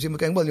particularly the British Museum, were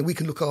going, well, you know, we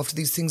can look after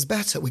these things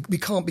better. We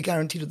can't be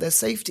guaranteed of their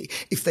safety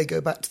if they go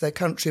back to their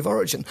country of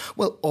origin.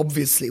 Well,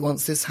 obviously,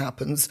 once this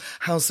happens,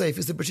 how safe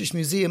is the British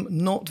Museum?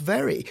 Not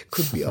very,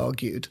 could be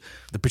argued.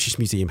 The British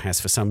Museum has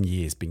for some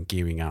years been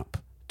gearing up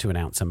to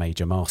announce a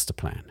major master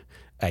plan,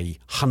 a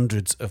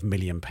hundreds of £1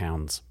 million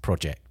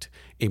project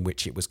in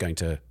which it was going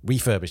to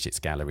refurbish its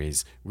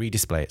galleries,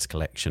 redisplay its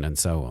collection and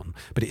so on.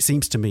 But it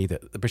seems to me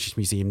that the British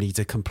Museum needs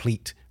a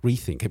complete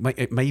rethink.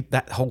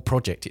 That whole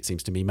project, it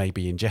seems to me, may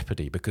be in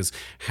jeopardy, because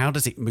how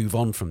does it move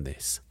on from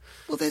this?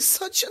 Well, there's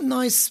such a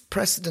nice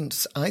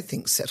precedent, I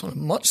think, set on a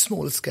much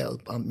smaller scale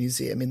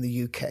museum in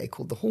the UK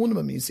called the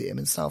Horniman Museum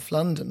in South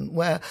London,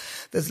 where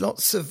there's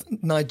lots of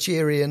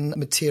Nigerian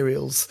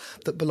materials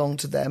that belong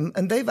to them.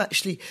 And they've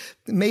actually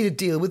made a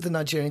deal with the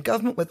Nigerian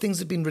government where things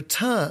have been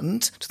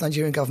returned to the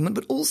Nigerian government,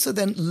 but also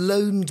then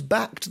loaned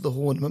back to the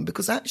Horniman,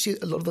 because actually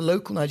a lot of the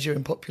local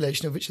Nigerian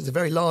population, of which is a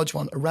very large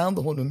one around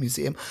the Horniman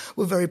Museum,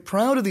 were very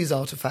proud of these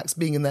artefacts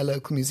being in their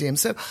local museum.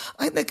 So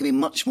I think there can be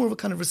much more of a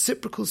kind of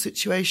reciprocal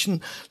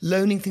situation,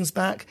 loaning things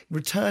back,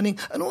 returning,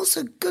 and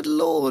also, good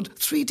Lord,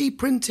 3D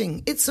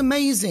printing. It's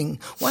amazing.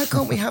 Why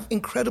can't we have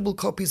incredible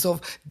copies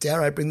of,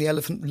 dare I bring the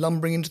elephant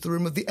lumbering into the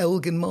room, of the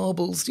Elgin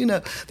marbles? You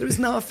know, there is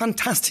now a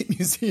fantastic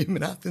museum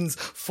in Athens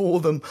for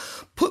them.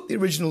 Put the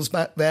originals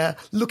back there,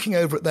 looking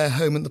over at their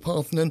home in the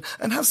Parthenon,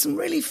 and have some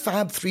really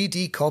fab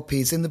 3D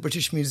copies in the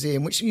British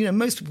Museum, which, you know,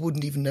 most people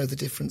wouldn't even know the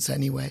difference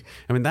anyway.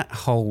 I mean, that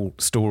whole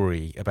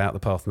story about the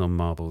Parthenon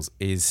marbles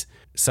is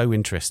so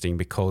interesting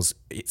because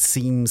it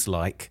seems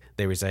like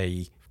there is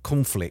a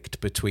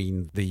conflict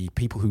between the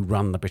people who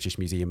run the British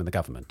Museum and the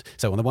government.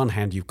 So on the one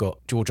hand, you've got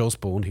George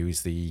Osborne, who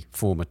is the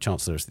former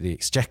Chancellor of the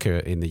Exchequer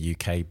in the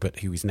UK, but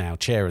who is now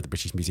chair of the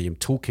British Museum,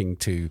 talking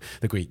to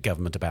the Greek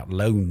government about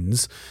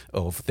loans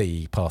of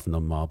the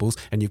Parthenon marbles.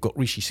 And you've got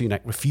Rishi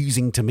Sunak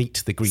refusing to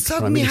meet the Greek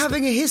Prime Minister.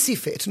 Suddenly having a hissy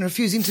fit and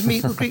refusing to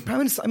meet the Greek Prime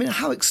Minister. I mean,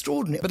 how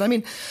extraordinary. But I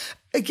mean,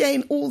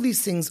 again, all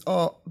these things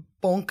are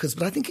bonkers,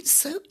 but I think it's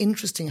so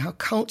interesting how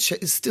culture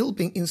is still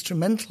being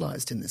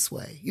instrumentalized in this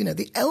way. You know,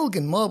 the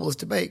Elgin Marbles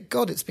debate,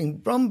 God, it's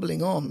been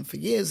rumbling on for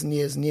years and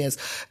years and years,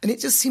 and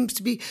it just seems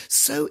to be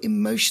so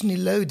emotionally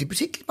loaded,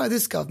 particularly by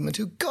this government,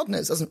 who, God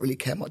knows, doesn't really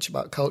care much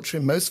about culture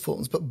in most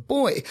forms. But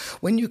boy,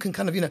 when you can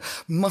kind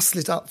of, muscle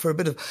it up for a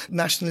bit of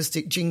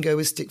nationalistic,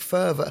 jingoistic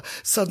fervour,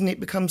 suddenly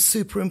it becomes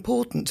super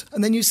important.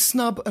 And then you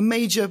snub a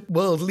major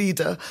world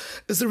leader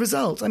as a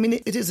result. I mean,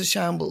 it is a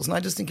shambles, and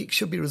I just think it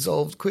should be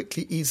resolved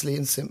quickly, easily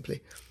and simply.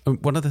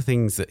 One of the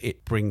things that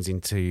it brings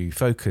into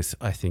focus,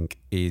 I think,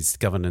 is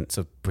governance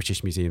of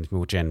British museums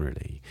more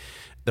generally.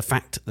 The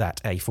fact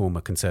that a former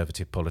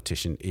Conservative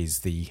politician is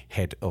the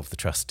head of the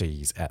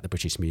trustees at the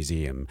British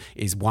Museum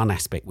is one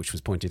aspect which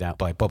was pointed out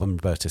by Bob and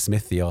Roberta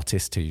Smith, the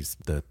artist who's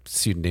the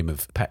pseudonym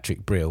of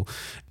Patrick Brill,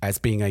 as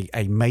being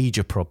a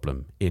major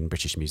problem in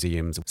British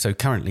museums. So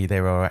currently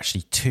there are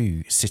actually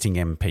 2 sitting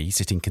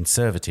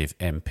Conservative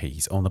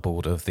MPs on the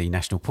board of the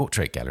National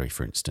Portrait Gallery,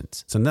 for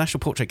instance. So the National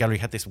Portrait Gallery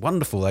had this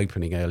wonderful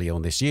opening early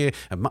on this year,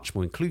 a much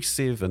more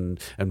inclusive and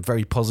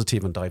very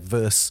positive and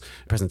diverse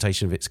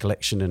presentation of its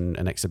collection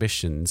and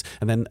exhibition.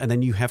 And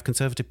then you have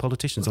Conservative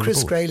politicians on the board.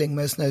 Chris Grayling,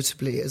 most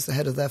notably, as the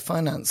head of their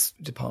finance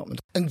department.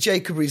 And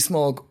Jacob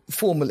Rees-Mogg,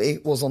 formerly,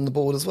 was on the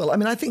board as well. I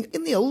mean, I think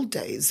in the old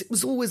days, it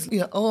was always,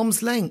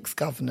 arm's length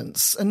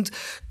governance. And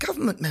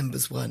government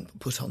members weren't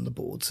put on the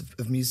boards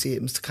of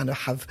museums to kind of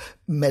have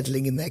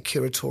meddling in their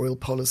curatorial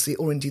policy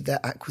or indeed their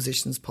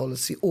acquisitions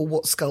policy or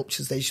what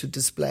sculptures they should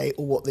display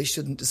or what they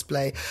shouldn't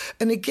display.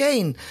 And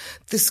again,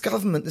 this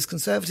government, this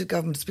Conservative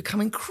government, has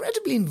become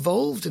incredibly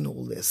involved in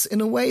all this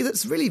in a way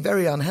that's really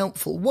very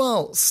unhelpful,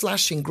 while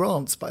slashing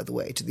grants, by the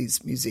way, to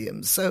these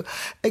museums. So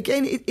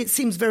again, it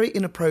seems very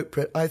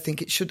inappropriate. I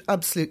think it should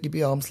absolutely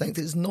be arm's length.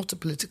 It is not a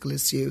political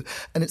issue,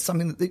 and it's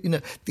something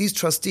that these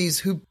trustees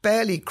who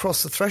barely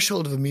cross the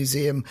threshold of a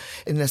museum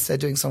unless they're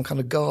doing some kind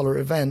of gala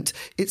event,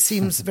 it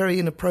seems very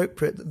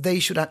inappropriate that they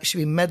should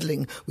actually be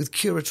meddling with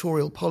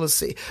curatorial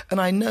policy. And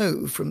I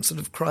know from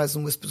sort of cries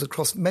and whispers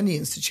across many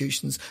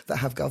institutions that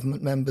have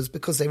government members,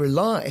 because they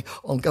rely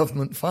on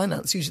government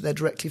finance, usually they're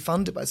directly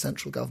funded by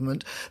central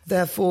government,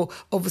 therefore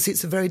obviously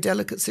it's a very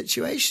delicate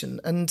situation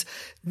and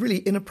really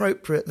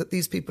inappropriate that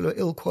these people who are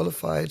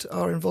ill-qualified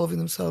are involving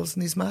themselves in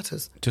these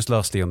matters. Just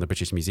lastly on the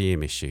British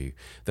Museum issue,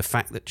 the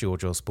fact that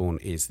George Osborne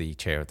is the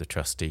chair of the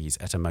trustees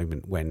at a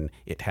moment when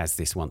it has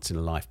this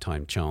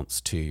once-in-a-lifetime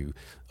chance to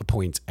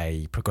appoint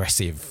a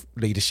progressive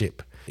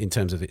leadership in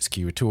terms of its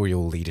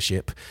curatorial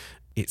leadership,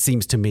 it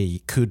seems to me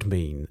could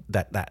mean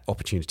that that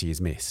opportunity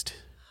is missed.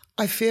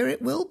 I fear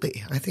it will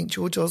be. I think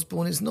George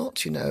Osborne is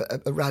not,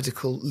 a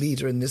radical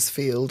leader in this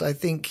field. I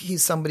think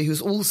he's somebody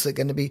who's also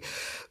going to be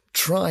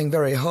trying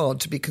very hard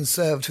to be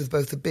conservative with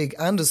both a big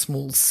and a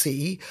small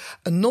C,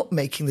 and not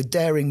making the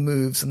daring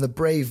moves and the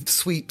brave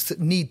sweeps that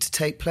need to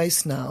take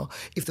place now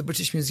if the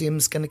British Museum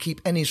is going to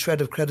keep any shred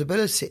of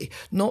credibility,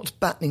 not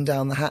battening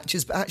down the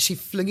hatches, but actually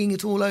flinging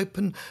it all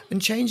open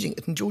and changing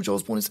it. And George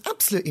Osborne is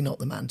absolutely not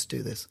the man to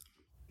do this.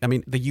 I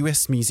mean, the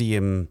US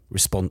Museum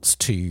response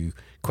to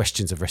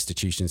questions of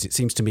restitutions, it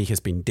seems to me,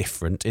 has been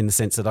different in the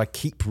sense that I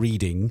keep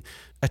reading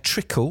a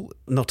trickle,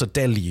 not a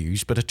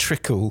deluge, but a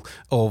trickle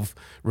of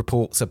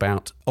reports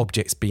about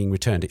objects being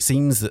returned. It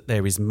seems that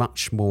there is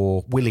much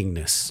more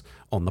willingness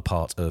on the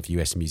part of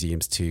US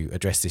museums to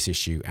address this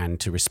issue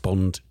and to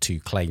respond to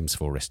claims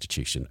for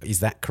restitution. Is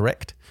that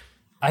correct?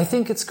 I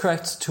think it's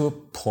correct to a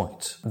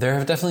point. There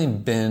have definitely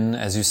been,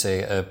 as you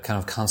say, a kind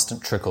of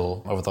constant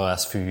trickle over the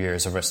last few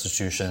years of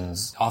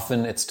restitutions.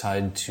 Often it's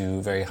tied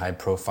to very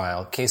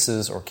high-profile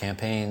cases or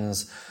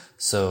campaigns.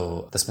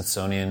 So the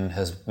Smithsonian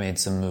has made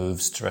some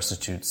moves to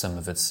restitute some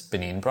of its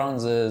Benin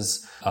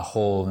bronzes. A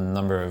whole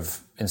number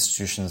of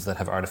institutions that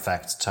have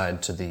artifacts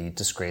tied to the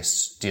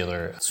disgraced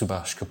dealer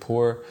Subhash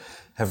Kapoor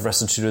have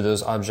restituted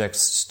those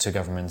objects to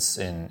governments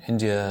in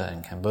India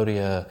and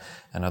Cambodia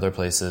and other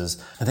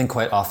places. I think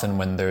quite often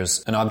when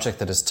there's an object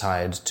that is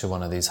tied to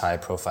one of these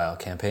high-profile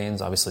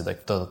campaigns, obviously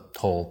like the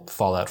whole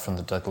fallout from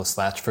the Douglas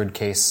Latchford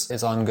case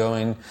is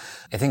ongoing.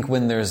 I think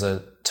when there's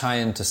a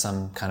tie-in to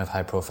some kind of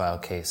high-profile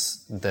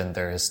case, then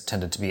there has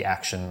tended to be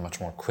action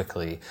much more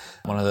quickly.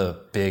 One of the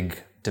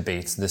big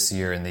debates this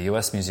year in the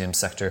U.S. museum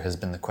sector has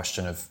been the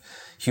question of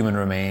human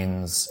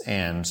remains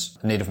and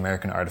Native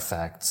American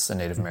artifacts and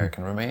Native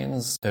American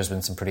remains. There's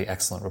been some pretty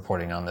excellent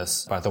reporting on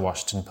this by the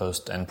Washington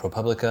Post and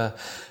ProPublica,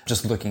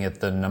 just looking at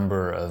the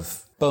number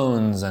of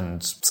bones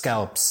and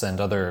scalps and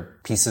other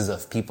pieces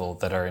of people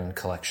that are in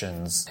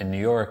collections in New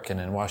York and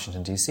in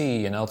Washington,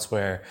 D.C. and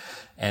elsewhere.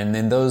 And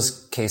in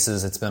those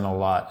cases, it's been a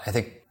lot, I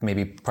think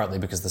maybe partly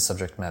because the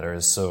subject matter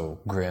is so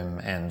grim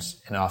and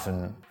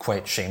often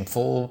quite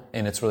shameful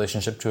in its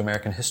relationship to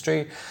American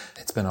history,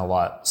 it's been a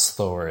lot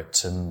slower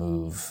to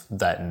move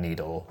that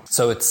needle.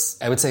 So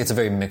I would say it's a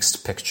very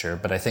mixed picture,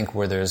 but I think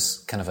where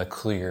there's kind of a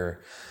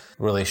clear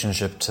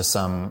relationship to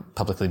some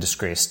publicly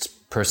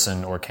disgraced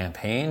person or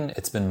campaign,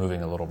 it's been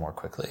moving a little more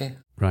quickly.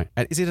 Right.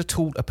 And is it at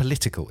all a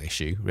political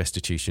issue,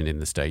 restitution in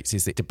the States?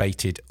 Is it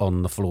debated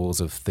on the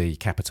floors of the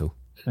Capitol?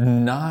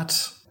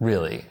 Not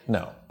really,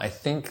 no. I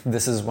think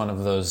this is one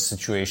of those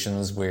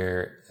situations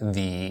where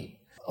the,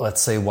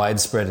 let's say,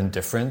 widespread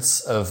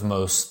indifference of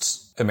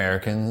most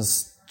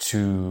Americans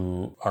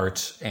to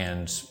art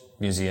and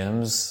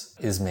museums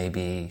is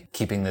maybe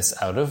keeping this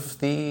out of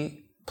the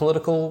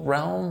political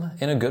realm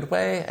in a good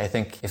way. I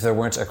think if there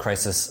weren't a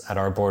crisis at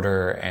our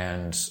border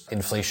and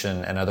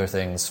inflation and other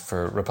things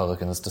for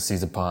Republicans to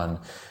seize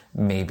upon,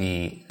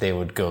 maybe they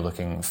would go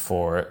looking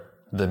for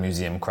the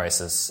museum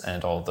crisis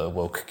and all the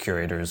woke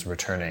curators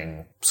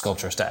returning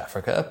sculptures to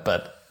Africa.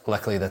 But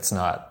luckily that's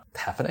not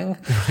happening.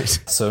 Right.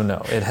 So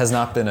no, it has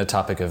not been a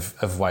topic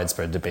of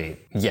widespread debate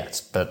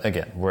yet. But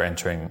again, we're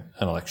entering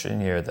an election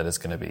year that is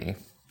going to be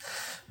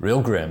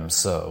real grim.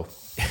 So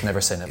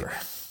never say never.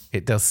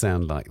 It does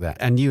sound like that.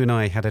 And you and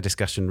I had a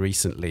discussion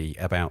recently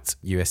about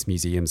US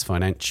museums'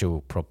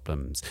 financial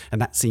problems, and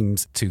that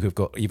seems to have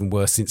got even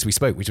worse since we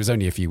spoke, which was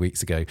only a few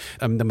weeks ago.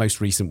 The most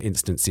recent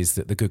instance is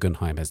that the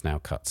Guggenheim has now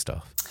cut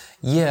staff.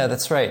 Yeah,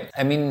 that's right.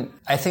 I mean,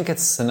 I think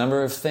it's a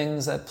number of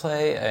things at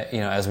play,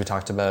 as we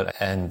talked about,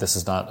 and this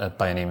is not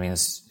by any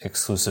means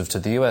exclusive to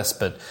the US,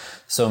 but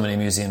so many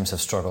museums have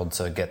struggled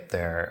to get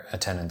their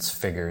attendance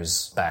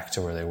figures back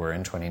to where they were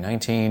in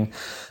 2019.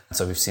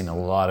 So we've seen a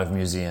lot of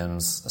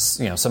museums,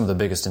 some of the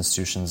biggest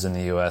institutions in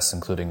the US,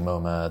 including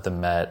MoMA, the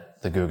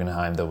Met, the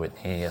Guggenheim, the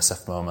Whitney,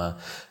 SF MoMA,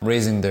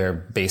 raising their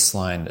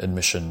baseline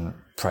admission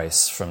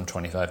price from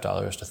 $25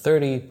 to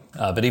 $30.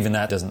 But even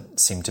that doesn't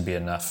seem to be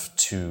enough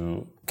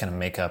to kind of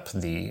make up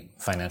the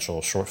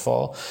financial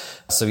shortfall.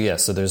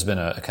 So there's been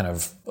a kind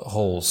of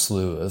whole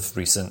slew of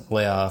recent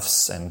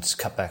layoffs and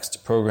cutbacks to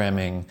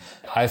programming.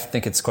 I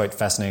think it's quite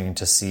fascinating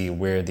to see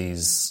where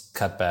these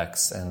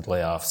cutbacks and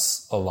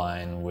layoffs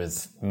align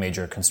with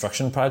major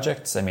construction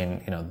projects. I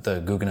mean, the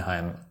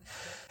Guggenheim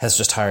has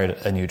just hired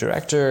a new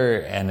director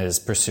and is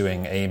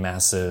pursuing a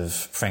massive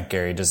Frank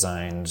Gehry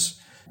designed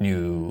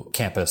new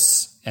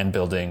campus and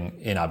building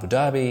in Abu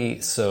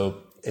Dhabi. So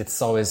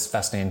it's always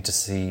fascinating to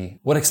see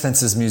what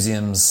expenses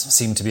museums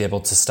seem to be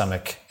able to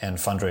stomach and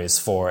fundraise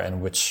for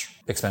and which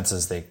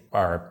expenses they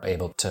are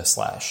able to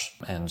slash.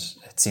 And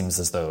it seems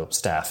as though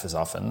staff is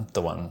often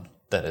the one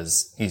that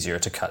is easier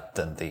to cut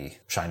than the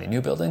shiny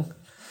new building.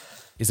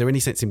 Is there any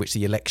sense in which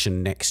the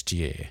election next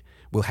year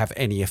will have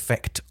any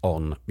effect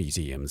on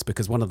museums?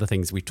 Because one of the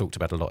things we've talked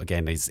about a lot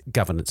again is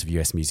governance of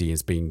US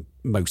museums being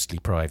mostly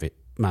private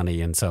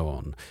money and so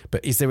on.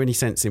 But is there any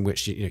sense in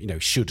which,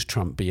 should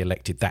Trump be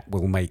elected, that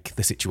will make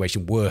the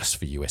situation worse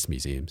for US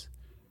museums?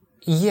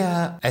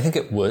 Yeah, I think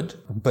it would,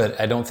 but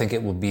I don't think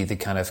it will be the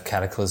kind of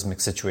cataclysmic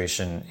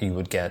situation you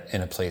would get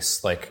in a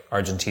place like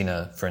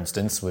Argentina, for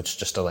instance, which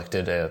just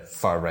elected a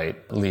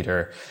far-right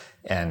leader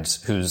and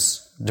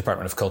whose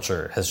Department of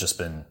Culture has just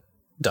been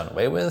done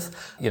away with.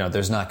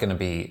 There's not going to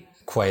be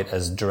quite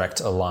as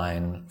direct a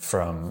line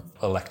from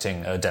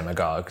electing a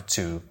demagogue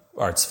to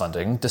arts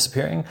funding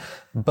disappearing,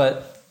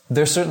 but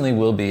there certainly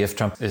will be if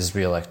Trump is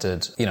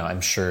reelected.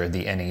 I'm sure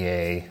the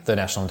NEA, the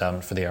National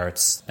Endowment for the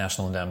Arts,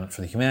 National Endowment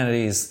for the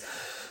Humanities,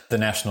 the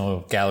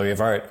National Gallery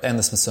of Art, and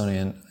the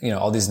Smithsonian,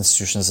 all these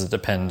institutions that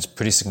depend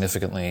pretty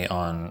significantly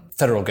on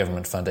federal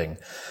government funding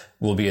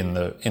will be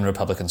in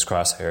Republicans'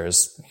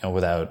 crosshairs,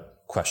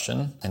 without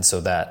question. And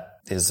so that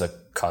is a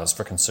cause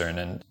for concern.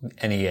 And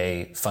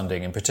NEA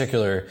funding in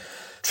particular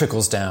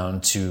trickles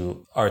down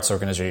to arts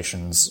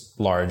organizations,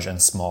 large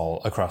and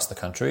small, across the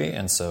country.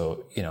 And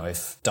so,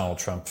 if Donald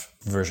Trump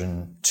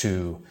version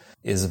 2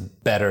 is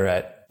better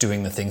at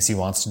doing the things he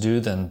wants to do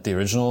than the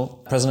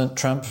original President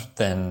Trump,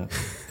 then,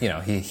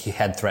 he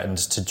had threatened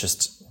to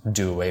just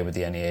do away with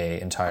the NEA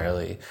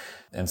entirely.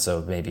 And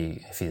so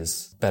maybe if he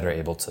is better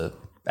able to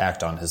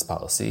act on his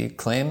policy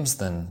claims,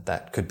 then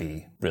that could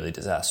be really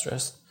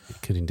disastrous.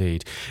 It could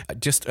indeed.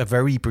 Just a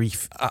very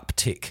brief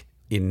uptick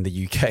in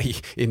the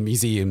UK in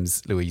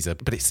museums, Louisa,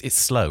 but it's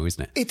slow,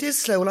 isn't it? It is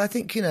slow. Well, I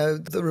think,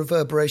 the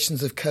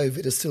reverberations of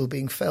COVID are still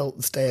being felt.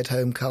 The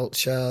stay-at-home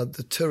culture,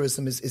 the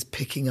tourism is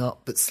picking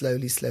up, but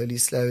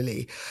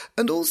slowly.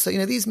 And also,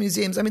 these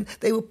museums,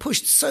 they were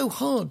pushed so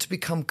hard to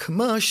become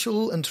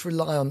commercial and to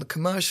rely on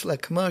their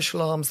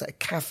commercial arms, their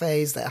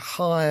cafes, their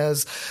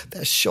hires,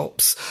 their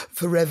shops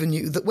for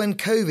revenue, that when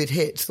COVID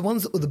hit, the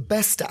ones that were the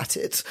best at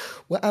it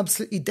were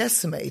absolutely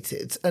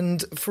decimated.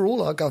 And for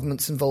all our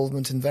government's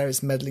involvement in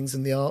various meddlings in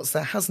in the arts,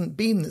 there hasn't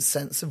been this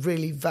sense of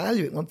really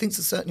valuing. One thinks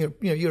of certain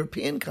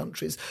European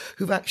countries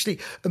who've actually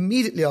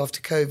immediately after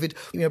COVID,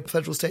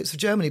 federal states of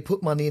Germany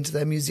put money into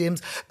their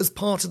museums as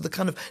part of the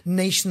kind of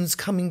nations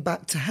coming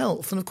back to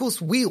health. And of course,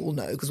 we all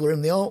know, because we're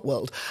in the art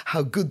world,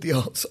 how good the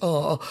arts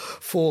are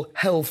for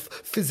health,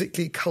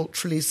 physically,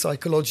 culturally,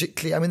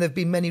 psychologically. I mean, there have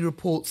been many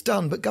reports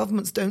done, but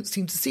governments don't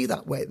seem to see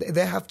that way.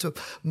 They have to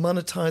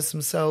monetize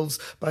themselves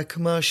by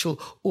commercial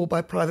or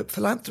by private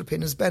philanthropy.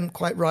 And as Ben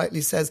quite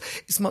rightly says,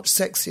 it's much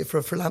sexier for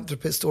a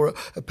philanthropist or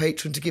a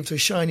patron to give to a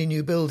shiny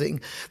new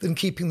building than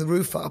keeping the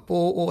roof up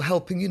or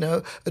helping,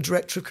 a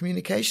director of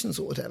communications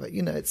or whatever.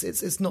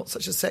 It's not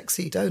such a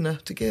sexy donor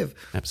to give.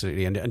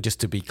 Absolutely. And just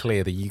to be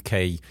clear, the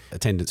UK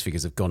attendance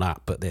figures have gone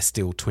up, but they're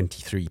still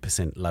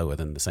 23% lower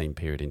than the same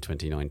period in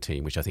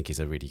 2019, which I think is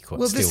a really quite.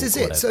 Well, this is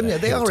it. So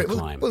they are.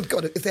 Well,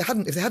 God, if they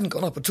hadn't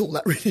gone up at all,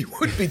 that really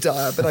would be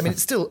dire. But I mean,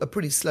 it's still a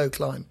pretty slow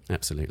climb.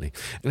 Absolutely.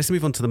 Let's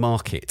move on to the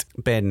market.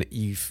 Ben,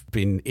 you've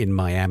been in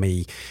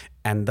Miami,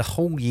 and the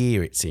whole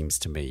year, it seems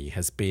to me,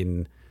 has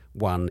been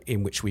one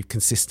in which we've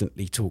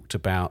consistently talked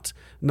about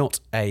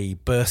not a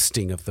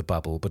bursting of the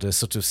bubble, but a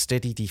sort of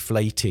steady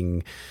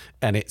deflating,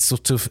 and it's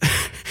sort of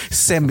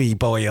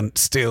semi-buoyant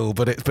still,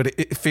 but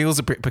it feels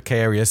a bit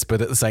precarious,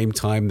 but at the same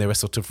time there are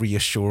sort of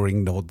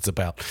reassuring nods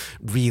about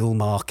real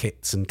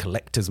markets and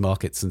collectors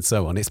markets and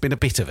so on. It's been a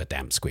bit of a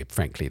damp squib,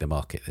 frankly, the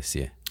market this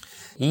year.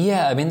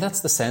 Yeah, I mean, that's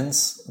the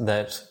sense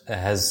that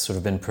has sort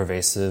of been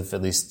pervasive,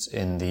 at least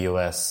in the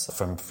US,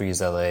 from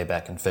Frieze LA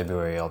back in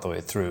February all the way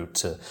through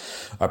to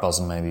Art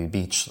Basel Miami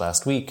Beach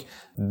last week.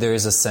 There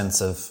is a sense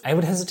of, I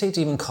would hesitate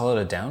to even call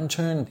it a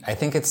downturn. I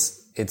think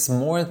it's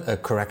more a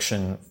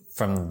correction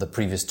from the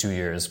previous 2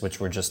 years, which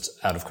were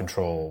just out of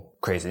control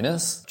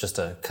craziness, just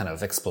a kind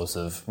of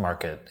explosive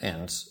market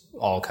and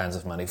all kinds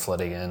of money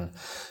flooding in,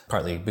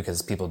 partly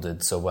because people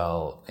did so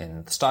well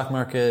in the stock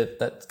market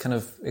that kind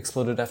of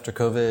exploded after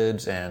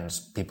COVID, and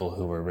people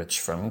who were rich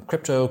from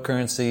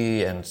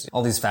cryptocurrency, and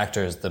all these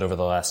factors that over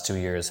the last 2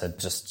 years had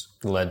just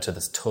led to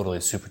this totally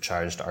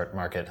supercharged art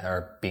market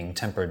are being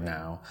tempered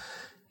now.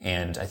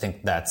 And I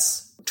think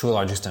that's to a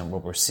large extent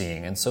what we're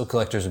seeing. And so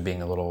collectors are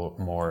being a little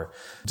more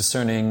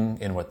discerning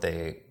in what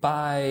they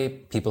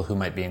buy. People who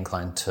might be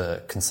inclined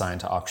to consign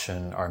to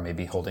auction are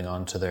maybe holding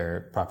on to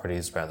their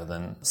properties rather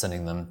than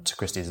sending them to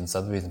Christie's and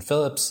Sotheby's and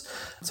Phillips.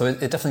 So it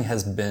definitely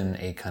has been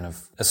a kind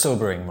of a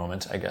sobering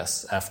moment, I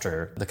guess,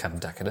 after the kind of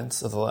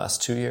decadence of the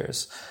last 2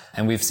 years.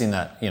 And we've seen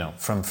that,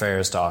 from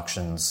fairs to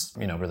auctions,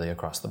 really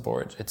across the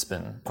board. It's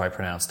been quite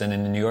pronounced. And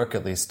in New York,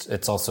 at least,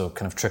 it's also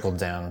kind of trickled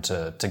down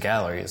to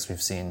galleries.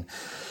 We've seen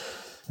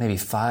maybe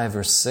 5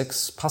 or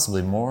 6,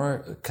 possibly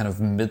more, kind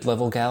of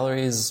mid-level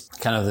galleries,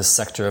 kind of this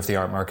sector of the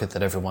art market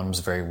that everyone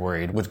was very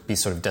worried would be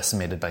sort of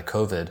decimated by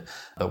COVID,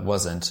 but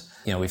wasn't.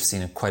 We've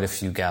seen quite a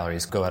few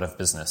galleries go out of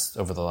business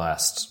over the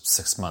last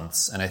 6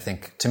 months. And I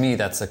think, to me,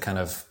 that's a kind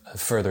of a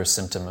further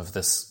symptom of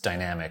this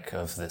dynamic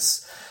of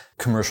this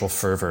commercial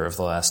fervor of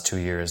the last 2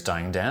 years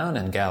dying down,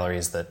 and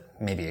galleries that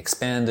maybe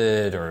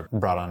expanded or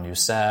brought on new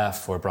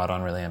staff or brought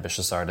on really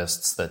ambitious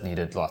artists that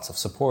needed lots of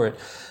support,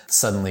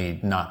 suddenly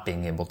not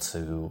being able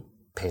to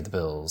pay the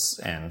bills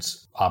and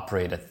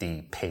operate at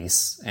the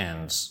pace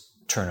and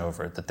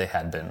turnover that they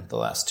had been the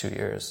last 2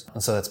 years.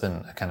 And so that's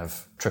been a kind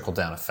of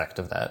trickle-down effect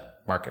of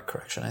that market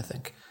correction, I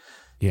think.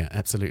 Yeah,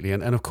 absolutely.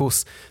 And of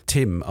course,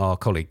 Tim, our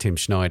colleague, Tim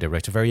Schneider,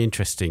 wrote a very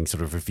interesting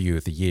sort of review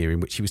of the year in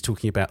which he was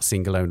talking about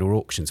single owner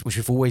auctions, which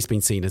have always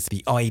been seen as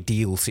the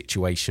ideal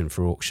situation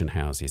for auction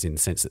houses, in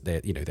the sense that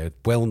they're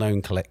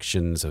well-known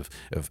collections of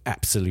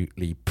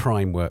absolutely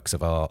prime works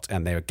of art,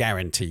 and they're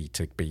guaranteed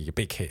to be a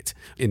big hit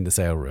in the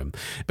sale room.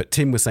 But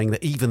Tim was saying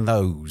that even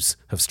those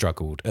have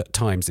struggled at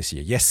times this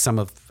year. Yes, some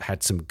have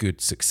had some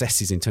good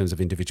successes in terms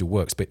of individual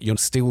works, but you're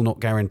still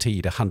not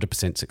guaranteed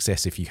 100%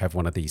 success if you have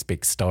one of these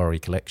big starry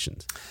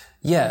collections.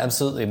 Yeah,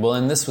 absolutely. Well,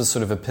 and this was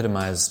sort of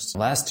epitomized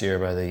last year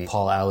by the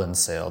Paul Allen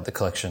sale, the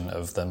collection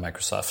of the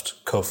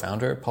Microsoft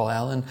co-founder, Paul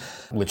Allen,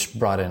 which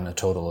brought in a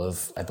total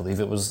of, I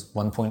believe it was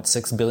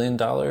 $1.6 billion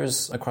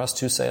across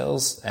 2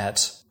 sales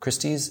at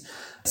Christie's.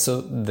 So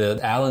the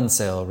Allen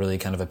sale really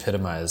kind of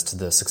epitomized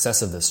the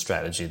success of this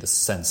strategy, the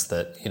sense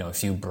that,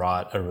 if you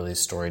brought a really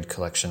storied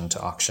collection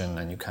to auction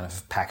and you kind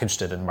of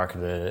packaged it and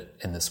marketed it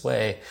in this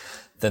way,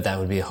 that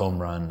would be a home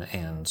run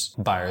and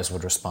buyers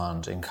would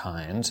respond in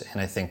kind. And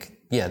I think,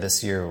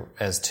 this year,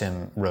 as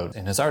Tim wrote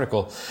in his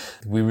article,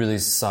 we really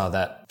saw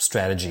that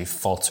strategy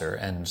falter.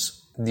 And,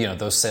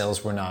 those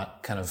sales were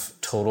not kind of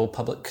total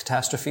public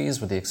catastrophes,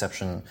 with the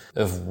exception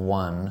of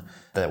one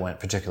that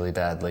went particularly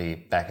badly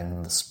back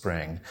in the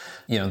spring.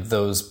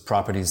 Those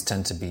properties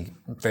tend to be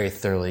very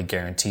thoroughly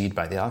guaranteed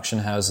by the auction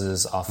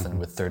houses, often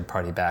with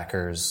third-party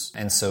backers.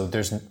 And so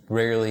there's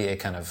rarely a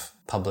kind of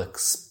public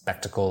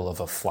spectacle of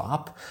a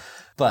flop.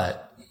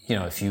 But,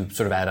 if you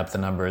sort of add up the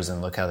numbers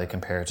and look how they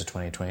compare to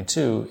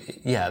 2022,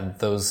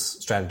 those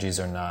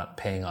strategies are not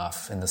paying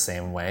off in the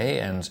same way.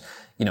 And,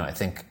 I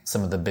think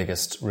some of the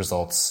biggest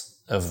results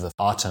of the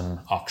autumn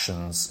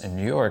auctions in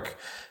New York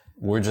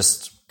were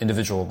just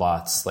individual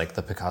lots, like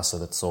the Picasso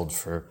that sold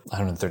for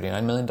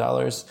 $139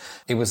 million.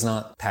 It was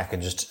not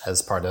packaged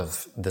as part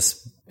of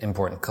this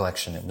important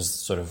collection. It was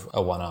sort of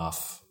a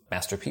one-off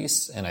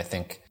masterpiece. And I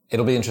think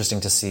it'll be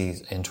interesting to see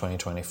in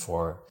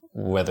 2024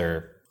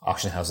 whether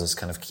auction houses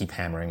kind of keep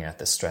hammering at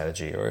this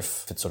strategy or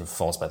if it sort of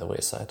falls by the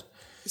wayside.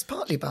 It's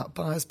partly about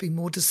buyers being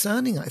more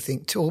discerning, I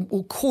think, too,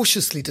 or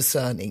cautiously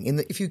discerning, in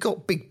that if you've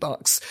got big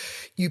bucks,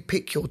 you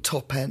pick your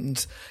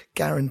top-end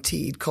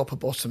guaranteed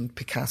copper-bottomed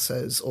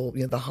Picassos or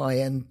the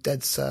high-end dead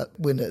cert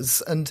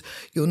winners, and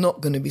you're not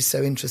going to be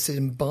so interested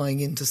in buying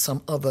into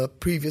some other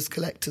previous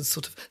collector's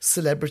sort of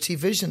celebrity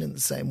vision in the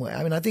same way.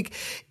 I mean, I think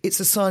it's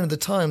a sign of the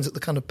times that the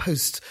kind of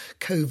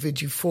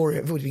post-COVID euphoria,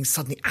 everybody being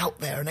suddenly out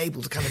there and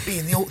able to kind of be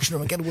in the auction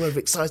room and get all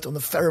overexcited on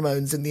the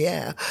pheromones in the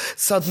air,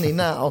 suddenly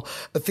now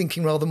are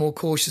thinking rather more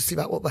cautiously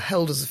about what the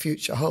hell does the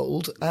future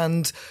hold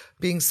and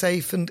being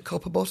safe and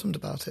copper-bottomed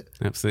about it.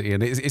 Absolutely.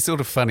 And it's sort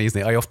of funny,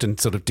 isn't it? I often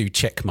sort of do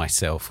check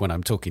myself when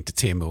I'm talking to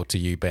Tim or to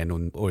you,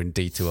 Ben, or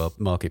indeed to our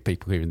market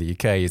people here in the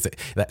UK, is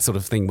that sort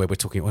of thing where we're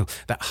talking, well,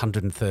 that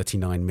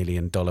 $139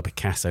 million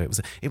Picasso,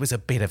 it was a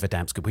bit of a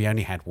damn scoop. We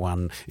only had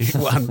one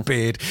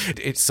bid.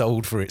 It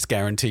sold for its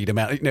guaranteed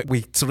amount.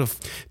 We sort of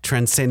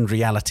transcend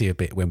reality a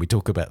bit when we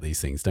talk about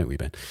these things, don't we,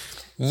 Ben?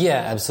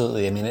 Yeah,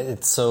 absolutely. I mean,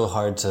 it's so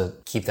hard to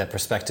keep that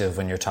perspective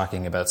when you're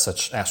talking about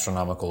such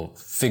astronomical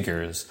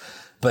figures.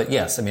 But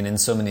yes, I mean, in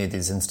so many of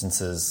these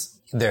instances,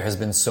 there has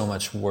been so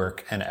much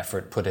work and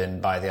effort put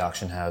in by the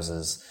auction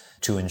houses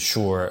to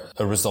ensure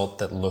a result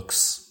that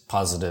looks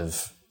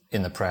positive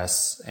in the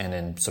press and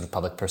in sort of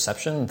public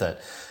perception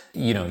that,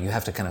 you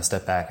have to kind of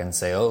step back and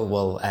say, oh,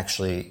 well,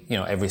 actually,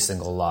 every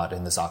single lot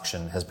in this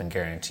auction has been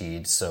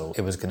guaranteed. So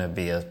it was going to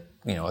be a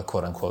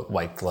quote unquote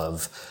white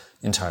glove,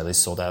 entirely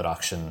sold out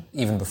auction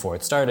even before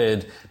it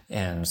started,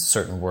 and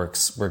certain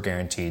works were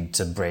guaranteed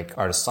to break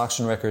artists'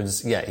 auction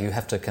records. Yeah, you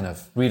have to kind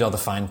of read all the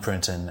fine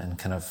print and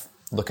kind of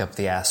look up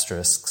the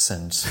asterisks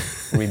and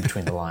read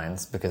between the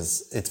lines,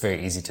 because it's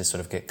very easy to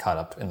sort of get caught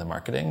up in the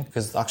marketing,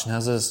 because auction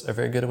houses are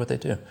very good at what they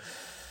do.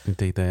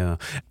 Indeed they are.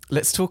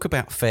 Let's talk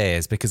about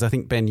fairs, because I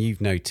think, Ben,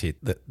 you've noted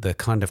that the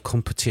kind of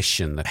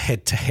competition, the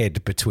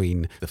head-to-head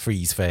between the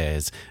Frieze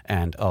fairs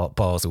and Art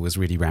Basel was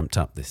really ramped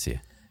up this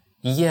year.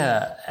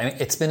 Yeah, I mean,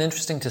 it's been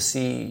interesting to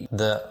see.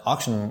 The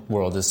auction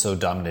world is so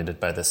dominated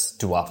by this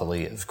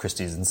duopoly of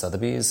Christie's and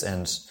Sotheby's,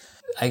 and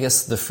I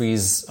guess the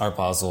Frieze Art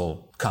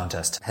Basel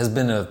contest has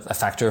been a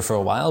factor for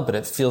a while, but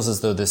it feels as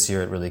though this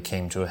year it really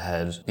came to a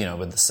head,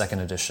 with the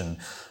second edition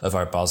of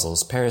Art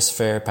Basel's Paris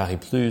Fair,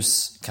 Paris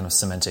Plus, kind of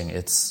cementing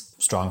its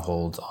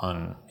stronghold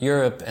on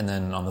Europe, and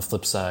then on the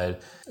flip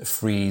side,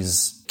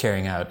 Frieze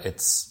carrying out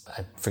its,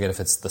 I forget if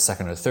it's the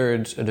second or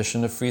third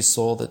edition of Frieze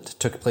Seoul that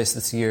took place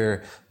this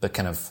year, but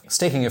kind of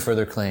staking a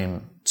further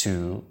claim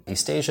to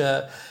East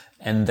Asia.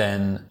 And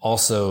then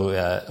also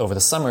over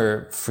the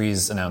summer,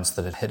 Frieze announced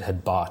that it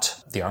had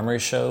bought the Armory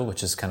Show,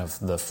 which is kind of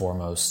the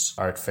foremost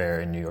art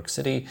fair in New York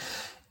City,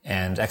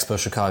 and Expo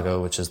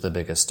Chicago, which is the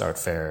biggest art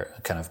fair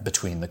kind of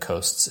between the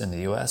coasts in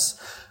the US.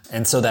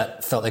 And so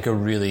that felt like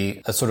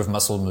a sort of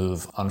muscle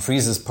move on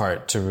Frieze's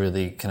part to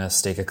really kind of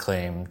stake a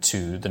claim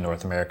to the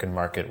North American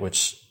market,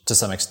 which to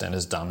some extent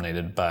is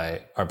dominated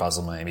by Art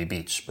Basel Miami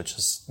Beach, which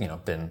has,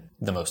 been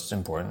the most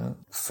important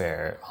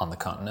fair on the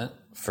continent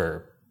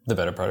for the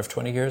better part of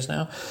 20 years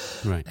now.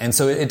 Right. And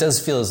so it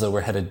does feel as though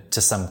we're headed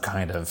to some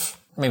kind of,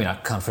 maybe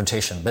not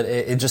confrontation, but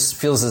it just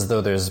feels as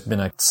though there's been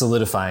a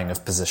solidifying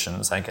of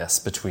positions, I guess,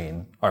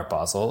 between Art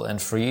Basel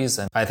and Frieze.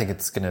 And I think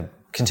it's going to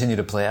continue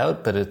to play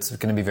out, but it's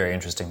going to be very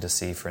interesting to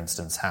see, for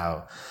instance,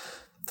 how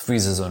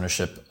Frieze's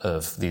ownership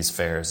of these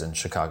fairs in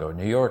Chicago and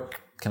New York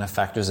kind of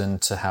factors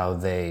into how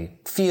they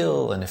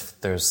feel, and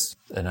if there's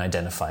an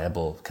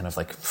identifiable kind of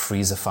like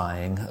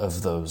Friezifying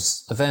of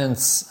those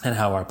events, and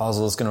how Art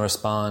Basel is going to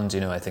respond.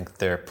 I think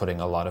they're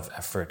putting a lot of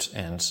effort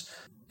and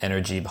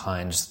energy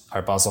behind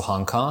Art Basel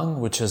Hong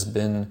Kong, which has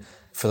been,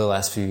 for the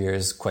last few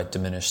years, quite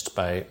diminished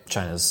by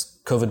China's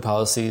COVID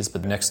policies.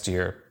 But next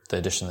year, the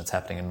edition that's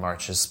happening in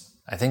March is,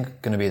 I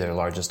think, going to be their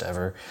largest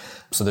ever.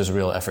 So there's a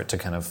real effort to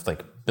kind of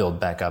like build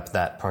back up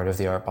that part of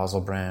the Art Basel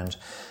brand,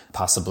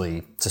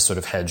 possibly to sort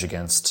of hedge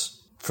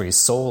against Frieze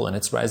Seoul and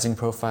its rising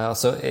profile.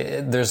 So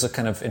there's a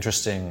kind of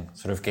interesting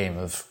sort of game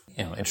of,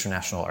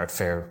 international art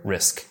fair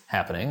risk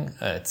happening,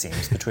 it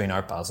seems, between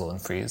Art Basel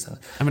and Frieze.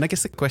 I mean, I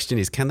guess the question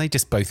is, can they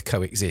just both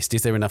coexist?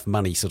 Is there enough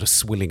money sort of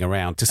swilling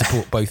around to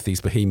support both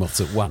these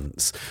behemoths at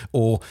once?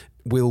 Or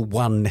will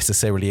one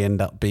necessarily end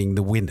up being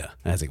the winner,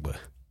 as it were?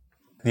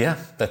 Yeah,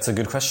 that's a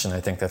good question. I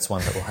think that's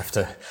one that we'll have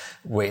to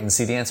wait and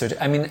see the answer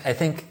to. I mean, I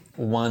think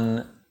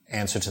one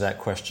answer to that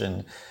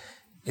question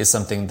is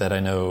something that I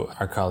know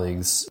our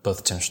colleagues,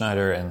 both Tim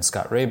Schneider and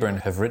Scott Rayburn,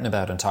 have written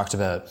about and talked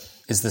about,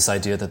 is this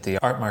idea that the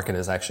art market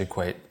is actually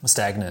quite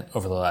stagnant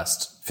over the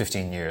last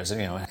 15 years.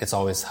 It's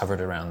always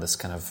hovered around this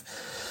kind of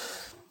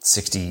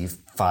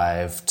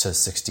 $65 to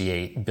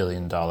 $68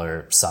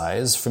 billion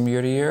size from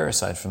year to year,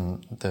 aside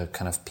from the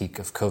kind of peak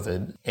of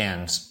COVID.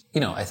 And,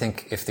 I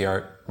think if the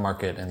art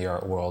market and the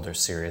art world are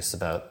serious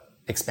about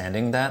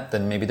expanding that,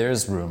 then maybe there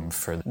is room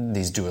for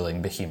these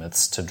dueling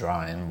behemoths to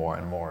draw in more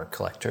and more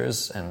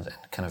collectors and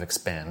kind of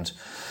expand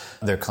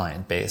their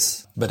client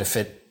base. But if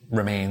it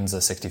remains a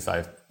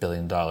 $65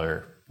 billion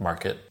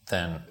market,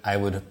 then I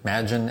would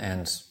imagine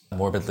and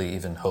morbidly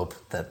even hope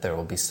that there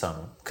will be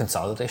some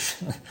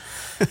consolidation.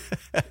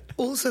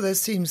 Also, there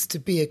seems to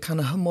be a kind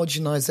of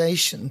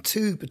homogenization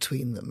too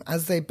between them.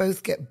 As they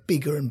both get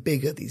bigger and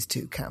bigger, these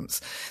two camps,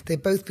 they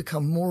both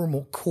become more and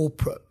more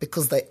corporate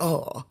because they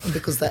are, and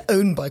because they're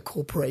owned by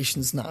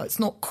corporations now. It's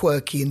not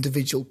quirky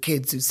individual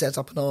kids who set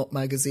up an art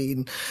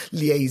magazine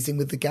liaising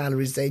with the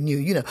galleries they knew.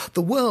 You know,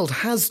 the world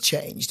has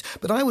changed.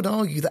 But I would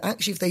argue that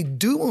actually if they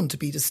do want to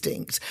be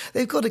distinct,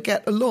 they've got to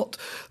get a lot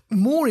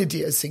more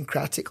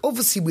idiosyncratic,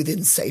 obviously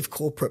within safe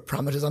corporate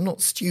parameters. I'm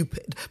not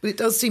stupid, but it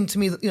does seem to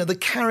me that, you know, the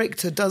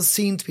character does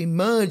seem to be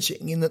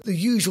merging in that the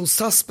usual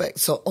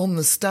suspects are on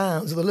the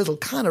stands with a little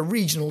kind of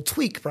regional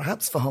tweak,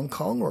 perhaps for Hong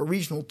Kong, or a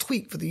regional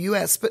tweak for the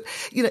US. But,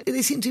 you know,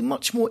 they seem to be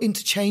much more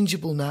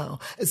interchangeable now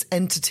as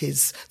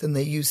entities than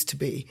they used to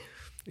be.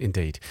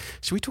 Indeed.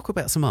 Should we talk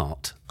about some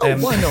art? Oh,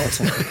 why not?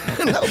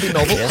 That would be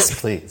novel.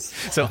 Yes, please.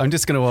 So I'm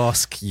just going to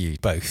ask you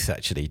both,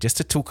 actually, just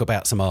to talk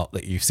about some art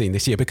that you've seen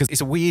this year, because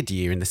it's a weird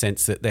year in the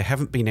sense that there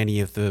haven't been any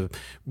of the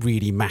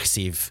really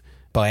massive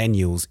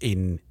biennials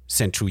in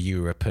Central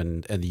Europe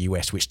and the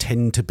US, which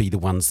tend to be the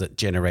ones that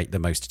generate the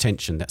most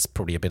attention. That's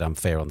probably a bit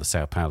unfair on the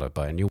Sao Paulo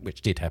biennial,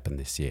 which did happen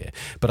this year.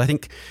 But I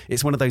think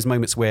it's one of those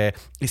moments where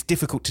it's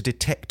difficult to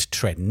detect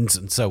trends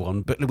and so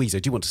on. But Louisa,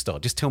 do you want to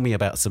start? Just tell me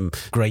about some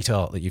great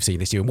art that you've seen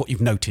this year and what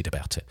you've noted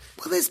about it.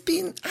 Well, there's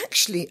been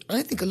actually,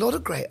 I think, a lot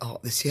of great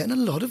art this year and a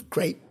lot of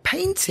great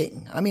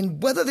painting. I mean,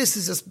 whether this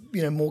is just,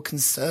 you know, more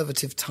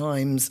conservative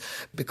times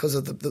because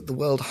of the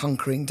world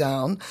hunkering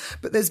down,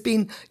 but there's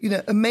been, you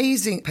know,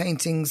 amazing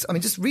paintings. I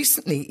mean, just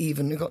recently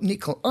even, we've got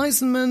Nicole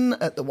Eisenman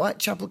at the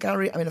Whitechapel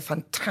Gallery. I mean, a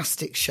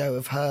fantastic show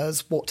of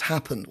hers. What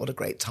Happened? What a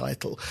great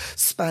title,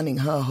 spanning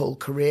her whole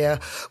career.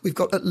 We've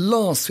got, at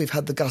last, we've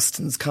had the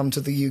Gustons come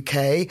to the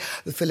UK,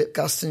 the Philip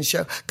Guston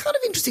show. Kind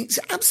of interesting. It's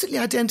an absolutely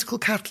identical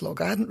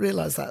catalogue. I hadn't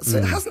realised that. So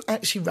it hasn't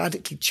actually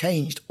radically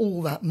changed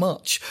all that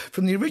much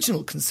from the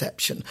original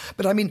conception.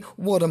 But I mean,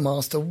 what a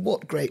master,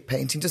 what great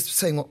painting. Just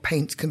saying what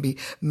paint can be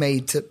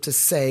made to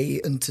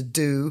say and to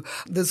do.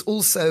 There's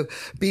also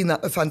been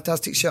a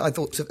fantastic show, I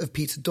thought, of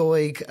Peter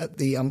Doig at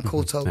the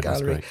Courtauld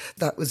Gallery.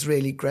 That was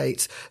really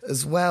great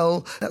as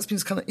well. That's been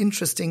kind of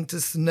interesting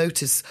to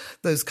notice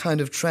those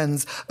kind of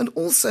trends. And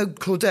also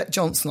Claudette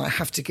Johnson, I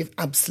have to give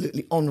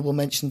absolutely honourable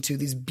mention to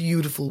these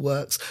beautiful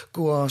works,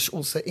 gouache,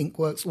 also ink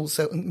works,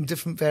 also in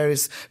different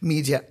various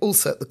media,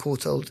 also at the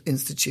Courtauld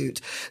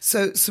Institute.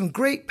 So some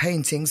great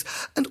paintings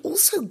and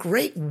also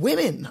great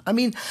women. I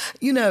mean,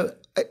 you know,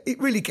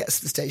 it really gets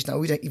to the stage now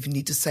we don't even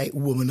need to say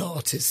woman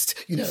artist,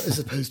 you know, as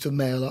opposed to a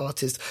male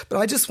artist. But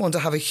I just want to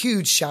have a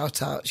huge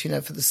shout out, you know,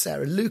 for the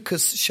Sarah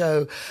Lucas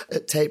show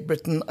at Tate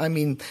Britain. I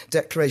mean,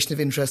 Declaration of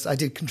Interest, I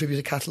did contribute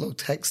a catalogue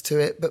text to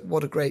it, but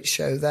what a great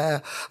show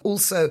there.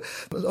 Also,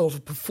 a lot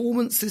of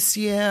performance this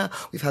year.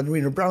 We've had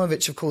Marina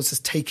Abramovic, of course, is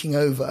taking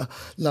over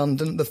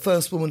London, the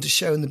first woman to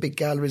show in the big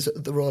galleries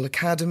at the Royal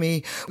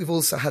Academy. We've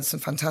also had some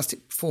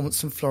fantastic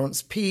performance from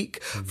Florence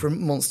Peake,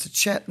 from Monster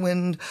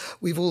Chetwynd.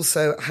 We've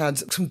also had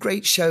some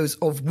great shows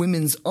of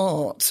women's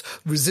art,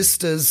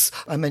 resistors,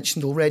 I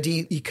mentioned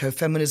already,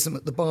 ecofeminism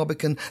at the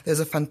Barbican. There's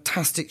a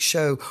fantastic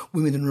show,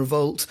 Women in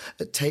Revolt,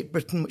 at Tate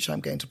Britain, which I'm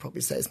going to probably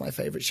say is my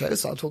favourite show,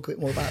 so I'll talk a bit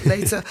more about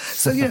later.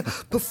 So, you know,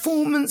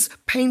 performance,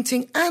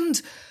 painting,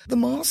 and the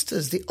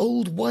masters, the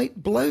old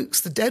white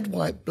blokes, the dead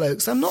white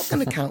blokes. I'm not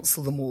going to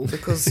counsel them all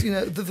because, you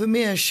know, the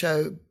Vermeer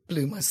show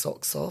blew my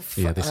socks off.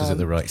 Yeah, this is at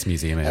the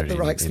Rijksmuseum area. At the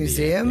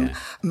Rijksmuseum.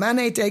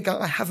 Manet Degas,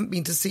 I haven't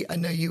been to see. I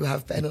know you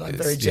have, Ben, and I'm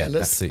very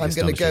jealous. I'm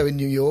going to go in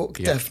New York,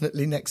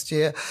 definitely next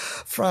year.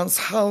 Frans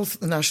Hals,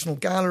 the National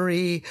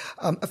Gallery.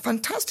 A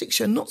fantastic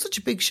show, not such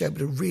a big show,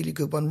 but a really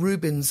good one.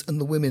 Rubens and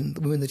the women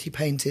that he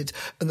painted,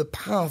 and the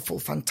powerful,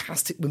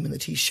 fantastic women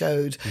that he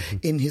showed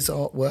in his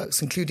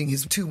artworks, including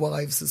his two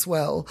wives as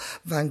well.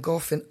 Van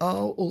Gogh in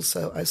Arles,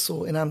 also I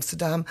saw in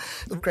Amsterdam.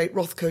 The great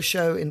Rothko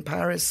show in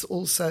Paris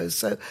also.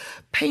 So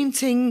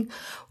painting,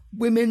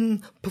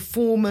 women,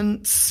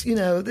 performance, you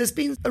know, there's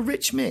been a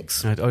rich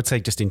mix. I would say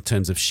just in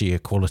terms of sheer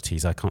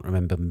qualities, I can't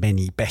remember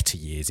many better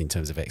years in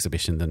terms of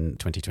exhibition than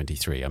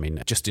 2023. I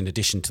mean, just in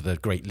addition to the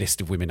great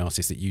list of women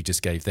artists that you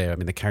just gave there, I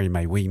mean, the Carrie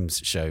Mae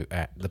Weems show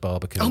at the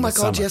Barbican. Oh my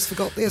God, yes,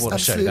 forgot this. What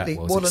absolutely.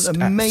 What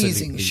an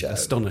amazing show.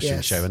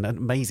 Astonishing show. And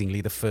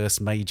amazingly, the first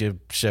major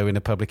show in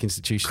a public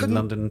institution in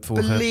London for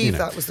her. I believe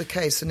that was the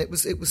case. And it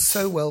was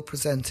so well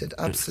presented.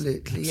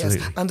 Absolutely, yes.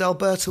 And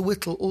Alberta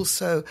Whittle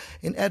also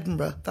in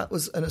Edinburgh. That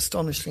was an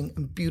astonishing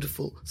and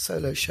beautiful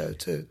solo show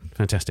too.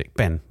 Fantastic.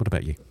 Ben, what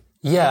about you?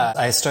 Yeah,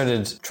 I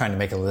started trying to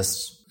make a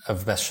list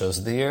of best shows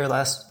of the year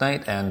last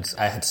night, and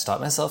I had to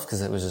stop myself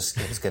because it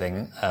was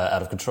getting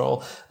out of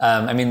control.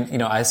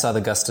 I saw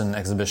the Guston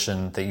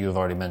exhibition that you have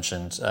already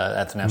mentioned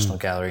at the National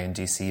Gallery in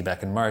DC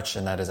back in March,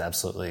 and that is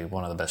absolutely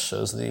one of the best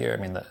shows of the year.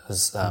 I mean, that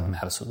was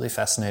absolutely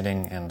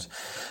fascinating, and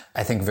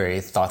I think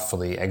very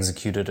thoughtfully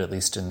executed, at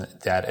least in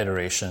that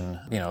iteration.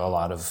 A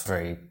lot of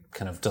very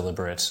kind of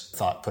deliberate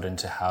thought put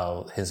into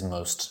how his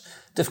most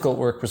difficult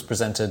work was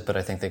presented, but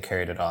I think they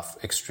carried it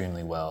off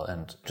extremely well.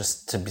 And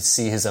just to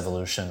see his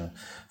evolution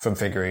from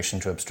figuration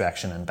to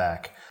abstraction and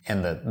back,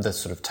 and the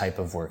sort of type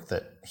of work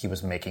that he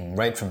was making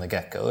right from the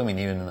get-go. I mean,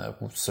 even in the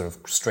sort of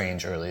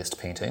strange earliest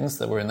paintings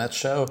that were in that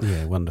show.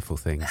 Yeah, wonderful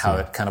things. How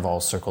it kind of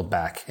all circled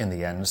back in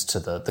the end to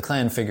the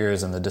clan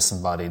figures and the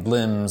disembodied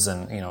limbs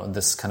and,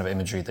 this kind of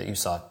imagery that you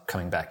saw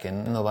coming back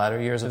in the latter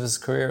years of his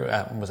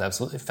career was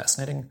absolutely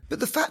fascinating.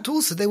 But the fact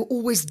also, they were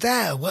always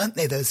there, weren't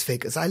they, those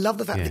figures? I love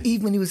the fact that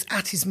even when he was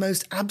at his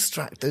most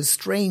abstract, those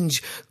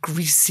strange,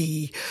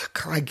 greasy,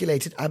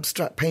 coagulated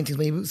abstract paintings,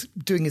 when he was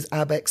doing his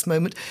Abex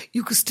moment,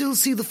 you could still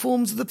see the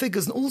forms of the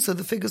figures and also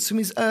the figures from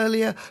his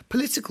earlier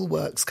political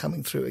works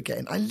coming through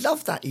again. I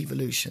love that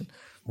evolution.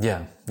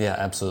 Yeah,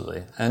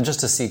 absolutely. And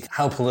just to see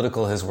how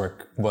political his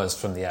work was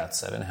from the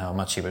outset and how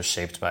much he was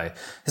shaped by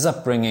his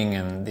upbringing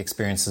and the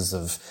experiences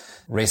of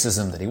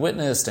racism that he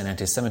witnessed and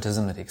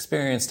anti-Semitism that he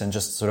experienced and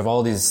just sort of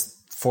all these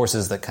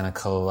forces that kind of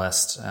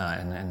coalesced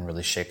and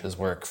really shaped his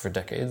work for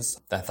decades.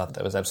 I thought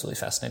that was absolutely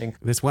fascinating.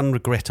 There's one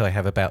regret I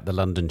have about the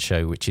London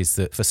show, which is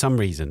that for some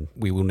reason,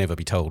 we will never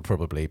be told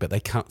probably, but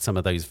they cut some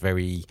of those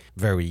very,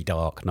 very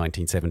dark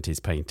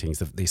 1970s paintings,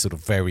 of these sort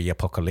of very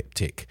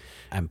apocalyptic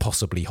and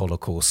possibly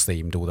Holocaust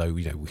themed, although,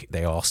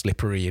 they are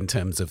slippery in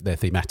terms of their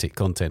thematic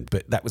content.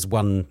 But that was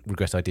one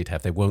regret I did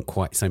have. There weren't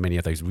quite so many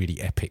of those really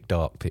epic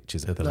dark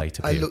pictures of the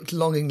later period. I looked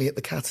longingly at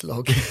the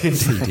catalogue.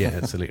 Indeed, yeah,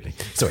 absolutely.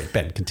 Sorry,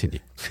 Ben, continue.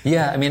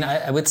 Yeah, I mean,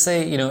 I would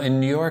say, in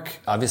New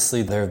York,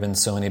 obviously there have been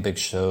so many big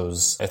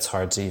shows, it's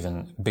hard to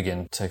even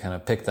begin to kind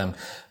of pick them.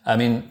 I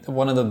mean,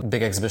 one of the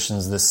big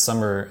exhibitions this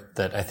summer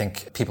that I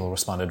think people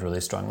responded really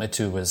strongly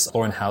to was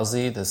Lauren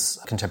Halsey, this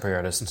contemporary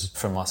artist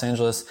from Los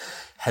Angeles,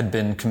 had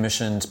been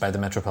commissioned by the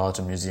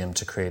Metropolitan Museum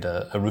to create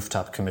a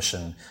rooftop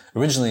commission.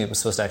 Originally, it was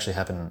supposed to actually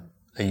happen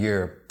a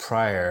year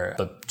prior,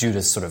 but due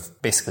to sort of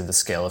basically the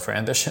scale of her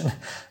ambition,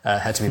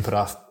 had to be put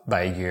off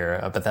by a year.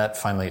 But that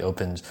finally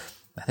opened,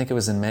 I think it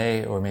was in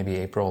May or maybe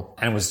April.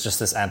 And it was just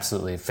this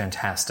absolutely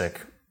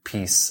fantastic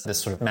piece, this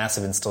sort of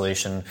massive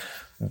installation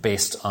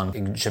based on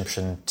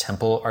Egyptian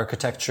temple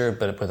architecture,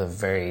 but with a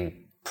very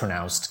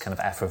pronounced kind of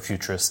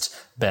Afrofuturist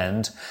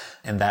bend.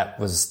 And that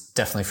was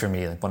definitely for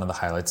me one of the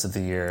highlights of the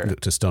year. It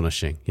looked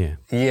astonishing, yeah.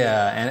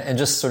 Yeah, and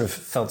just sort of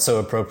felt so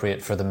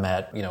appropriate for the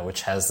Met,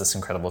 which has this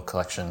incredible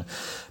collection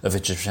of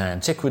Egyptian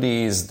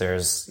antiquities.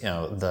 There's,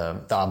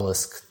 the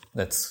obelisk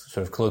that's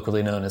sort of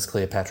colloquially known as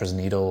Cleopatra's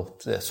Needle,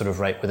 sort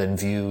of right within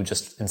view,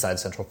 just inside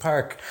Central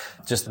Park.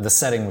 Just the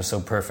setting was so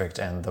perfect,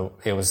 and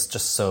it was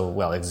just so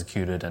well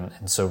executed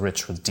and so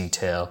rich with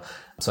detail.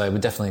 So I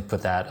would definitely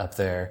put that up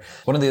there.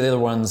 One of the other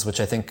ones, which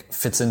I think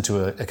fits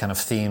into a kind of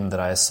theme that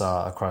I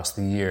saw across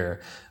the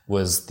year,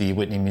 was the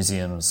Whitney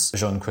Museum's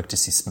Jean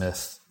Quick-to-See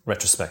Smith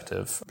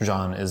retrospective.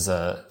 Jean is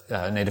a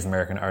Native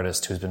American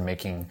artist who's been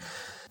making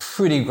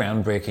pretty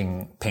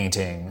groundbreaking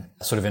painting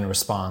sort of in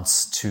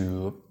response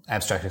to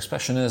abstract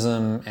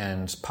expressionism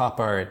and pop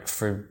art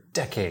for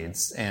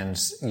decades, and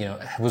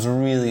was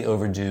really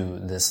overdue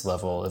this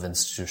level of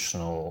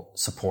institutional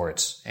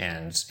support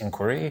and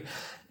inquiry.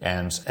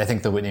 And I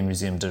think the Whitney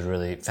Museum did a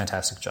really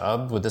fantastic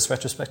job with this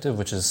retrospective,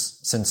 which has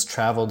since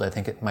traveled. I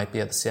think it might be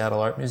at the Seattle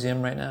Art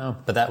Museum right now.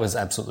 But that was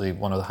absolutely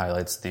one of the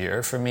highlights of the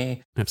year for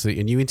me.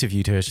 Absolutely. And you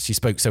interviewed her. She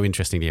spoke so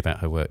interestingly about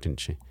her work,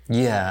 didn't she?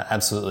 Yeah,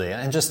 absolutely.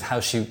 And just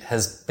how she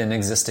has been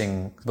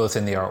existing both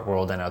in the art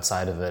world and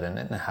outside of it,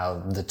 and how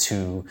the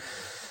two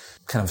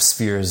kind of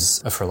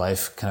spheres of her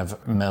life kind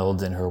of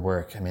meld in her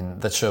work. I mean,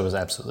 that show was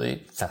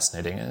absolutely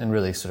fascinating and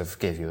really sort of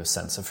gave you a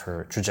sense of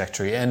her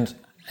trajectory. And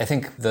I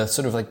think the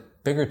sort of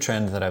bigger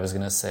trend that I was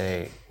going to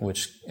say,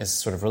 which is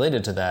sort of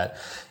related to that,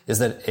 is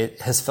that it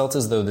has felt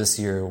as though this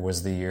year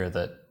was the year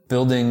that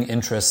building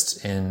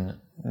interest in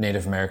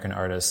Native American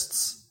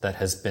artists that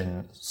has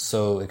been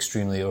so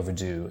extremely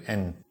overdue,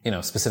 and,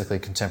 specifically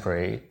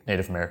contemporary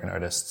Native American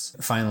artists,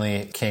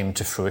 finally came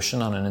to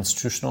fruition on an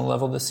institutional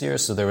level this year.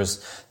 So there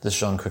was this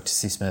Jean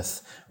Quick-to-See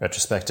Smith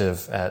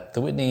retrospective at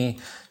the Whitney.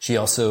 She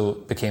also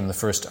became the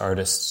first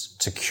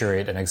artist to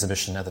curate an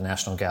exhibition at the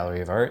National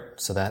Gallery of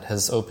Art. So that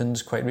has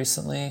opened quite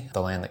recently,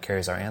 The Land That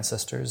Carries Our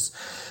Ancestors.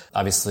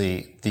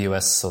 Obviously, the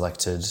U.S.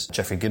 selected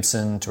Jeffrey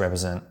Gibson to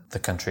represent the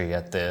country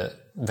at the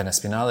Venice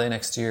Biennale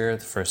next year,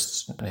 the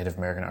first Native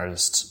American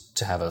artist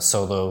to have a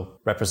solo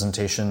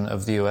representation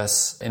of the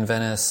U.S. in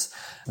Venice.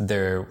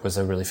 There was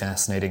a really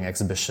fascinating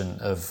exhibition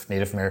of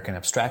Native American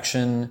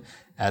abstraction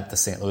at the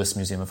St. Louis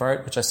Museum of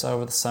Art, which I saw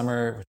over the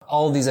summer.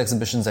 All these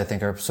exhibitions, I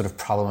think, are sort of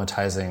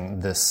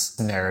problematizing this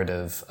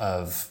narrative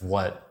of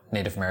what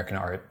Native American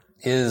art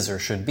is or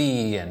should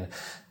be, and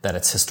that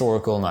it's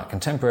historical, not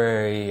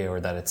contemporary, or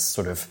that it's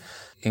sort of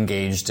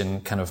engaged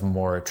in kind of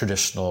more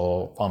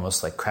traditional,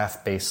 almost like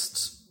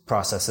craft-based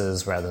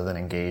processes rather than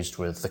engaged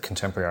with the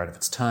contemporary art of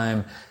its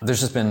time. There's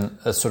just been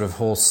a sort of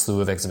whole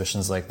slew of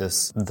exhibitions like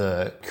this.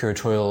 The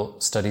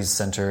Curatorial Studies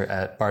Center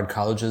at Bard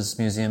College's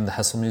museum, the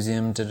Hessel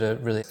Museum, did a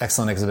really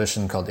excellent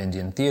exhibition called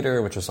Indian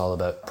Theater, which was all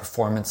about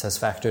performance as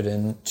factored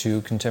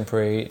into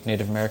contemporary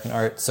Native American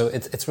art. So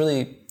it's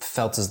really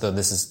felt as though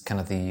this is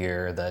kind of the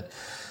year that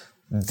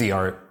the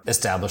art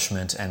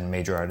establishment and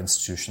major art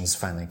institutions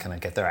finally kind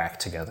of get their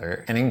act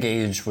together and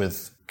engage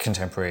with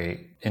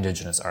contemporary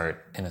indigenous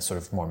art in a sort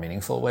of more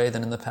meaningful way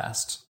than in the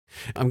past.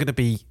 I'm going to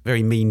be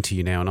very mean to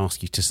you now and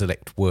ask you to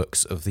select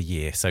works of the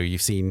year. So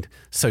you've seen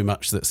so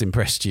much that's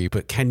impressed you,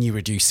 but can you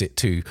reduce it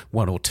to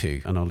one or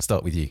two? And I'll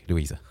start with you,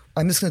 Louisa.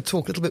 I'm just going to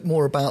talk a little bit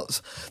more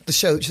about the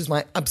show, which is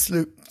my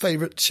absolute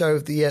favourite show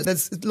of the year.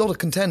 There's a lot of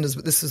contenders,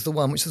 but this is the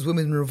one, which is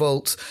Women in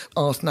Revolt,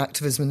 Art and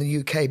Activism in the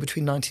UK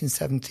between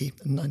 1970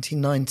 and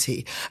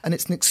 1990. And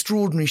it's an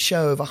extraordinary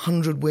show of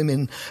 100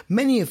 women,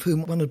 many of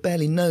whom one had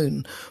barely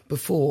known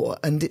before.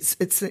 And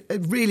it's a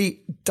really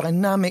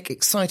dynamic,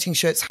 exciting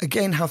show. It's,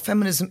 again, how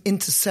feminism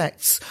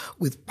intersects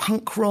with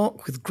punk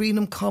rock, with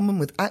Greenham Common,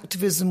 with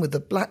activism, with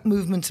the black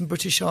movement in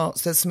British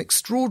arts. There's some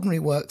extraordinary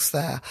works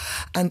there.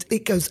 And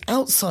it goes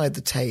outside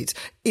the Tate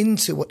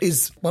into what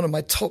is one of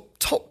my top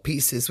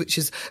pieces, which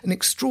is an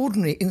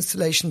extraordinary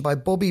installation by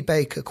Bobby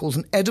Baker called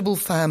An Edible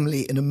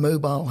Family in a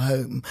Mobile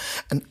Home.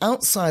 And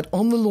outside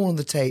on the lawn of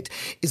the Tate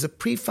is a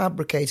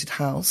prefabricated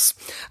house,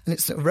 and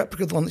it's a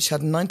replica of the one that she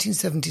had in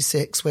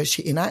 1976, where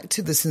she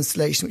enacted this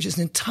installation, which is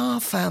an entire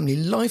family,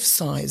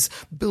 life-size,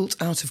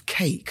 built out of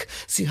cake.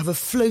 So you have a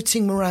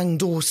floating meringue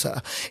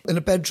daughter in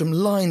a bedroom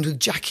lined with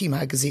Jackie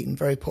magazine,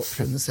 very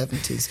popular in the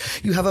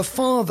 70s. You have a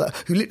father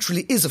who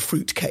literally is a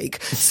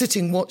fruitcake,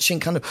 sitting watching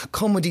kind of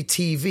comedy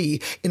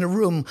TV in a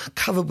room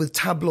covered with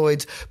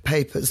tabloid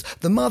papers.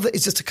 The mother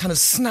is just a kind of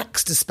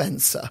snacks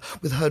dispenser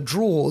with her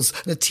drawers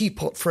and a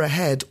teapot for a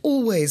head,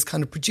 always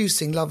kind of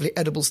producing lovely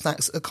edible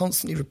snacks that are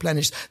constantly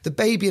replenished. The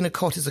baby in a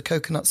cot is a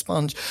coconut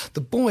sponge.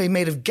 The boy,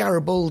 made of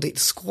Garibaldi,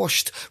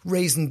 squashed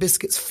raisin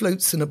biscuits,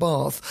 floats in a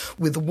bath,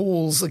 with the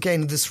walls,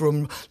 again, of this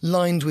room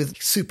lined with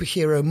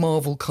superhero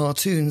Marvel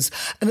cartoons.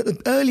 And at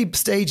the early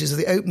stages of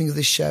the opening of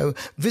this show,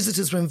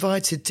 visitors were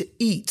invited to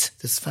eat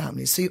this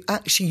family. So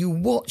you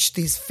watch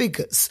these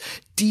figures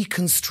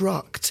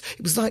deconstruct.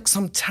 It was like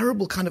some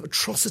terrible kind of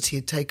atrocity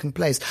had taken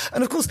place.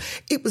 And of course,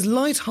 it was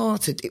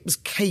light-hearted, it was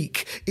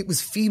cake, it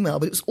was female,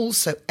 but it was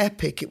also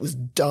epic, it was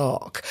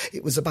dark.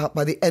 It was about,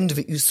 by the end of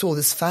it, you saw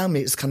this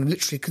family, it's kind of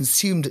literally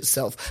consumed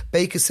itself.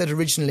 Baker said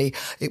originally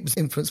it was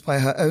influenced by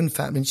her own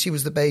family, and she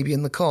was the baby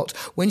in the cot.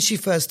 When she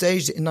first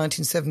staged it in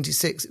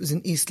 1976, it was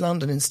in East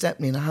London, in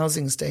Stepney, in a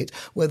housing estate,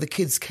 where the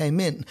kids came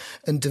in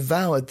and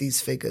devoured these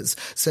figures.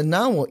 So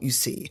now what you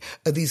see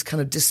are these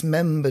kind of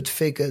dismembered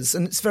figures,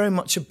 and it's very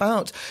much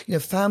about,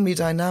 family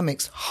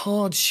dynamics,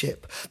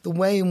 hardship, the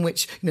way in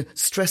which,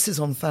 stresses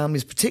on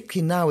families,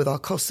 particularly now with our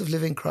cost of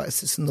living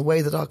crisis and the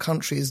way that our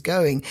country is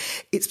going.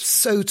 It's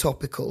so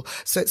topical.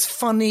 So it's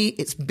funny,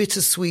 it's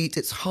bittersweet,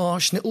 it's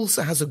harsh, and it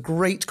also has a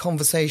great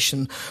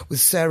conversation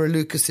with Sarah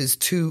Lucas's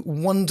two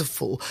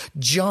wonderful,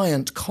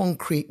 giant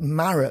concrete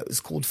marrows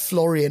called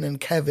Florian and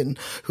Kevin,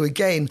 who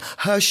again,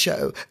 her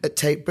show at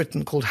Tate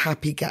Britain called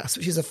Happy Gas,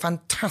 which is a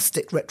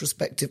fantastic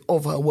retrospective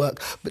of her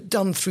work, but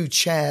done through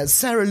chairs.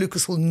 Sarah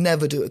Lucas will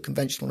never do a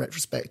conventional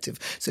retrospective.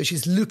 So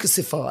she's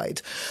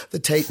Lucasified the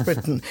Tate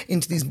Britain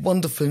into these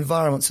wonderful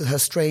environments with her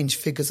strange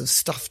figures of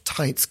stuffed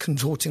tights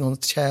contorting on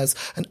chairs.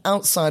 And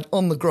outside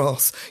on the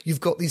grass,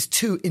 you've got these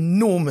two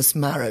enormous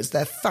marrows.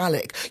 They're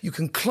phallic. You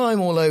can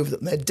climb all over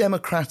them. They're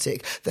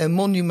democratic. They're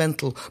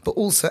monumental, but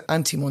also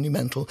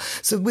anti-monumental.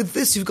 So with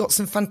this, you've got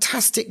some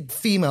fantastic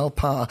female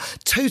power,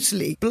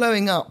 totally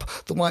blowing up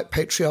the white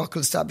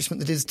patriarchal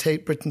establishment that is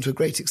Tate Britain to a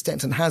great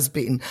extent and has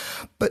been.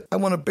 But I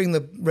want to bring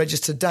the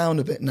register down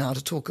a bit now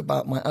to talk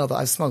about my other.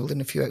 I've smuggled in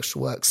a few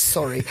extra works,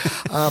 sorry.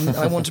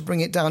 I want to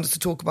bring it down just to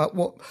talk about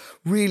what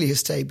really has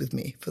stayed with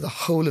me for the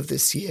whole of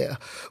this year,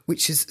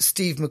 which is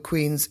Steve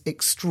McQueen's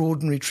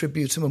extraordinary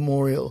tribute and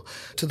memorial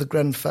to the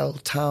Grenfell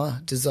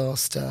Tower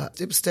disaster.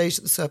 It was staged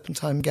at the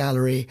Serpentine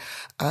Gallery,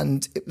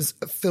 and it was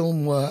a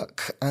film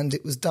work, and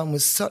it was done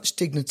with such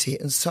dignity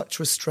and such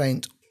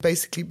restraint.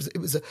 Basically,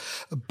 it was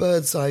a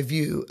bird's eye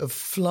view of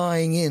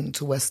flying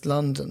into West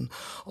London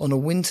on a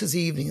winter's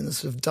evening in the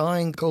sort of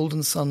dying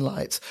golden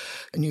sunlight.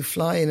 And you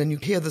fly in and you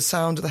hear the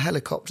sound of the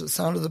helicopter, the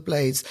sound of the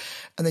blades.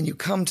 And then you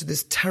come to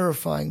this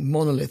terrifying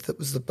monolith that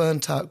was the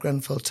burnt out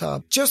Grenfell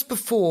Tower. Just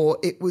before,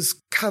 it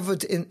was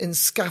covered in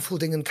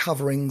scaffolding and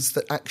coverings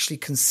that actually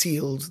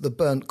concealed the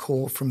burnt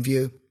core from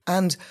view.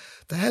 And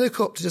the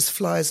helicopter just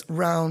flies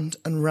round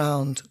and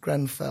round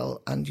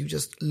Grenfell, and you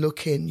just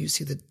look in, you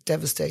see the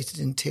devastated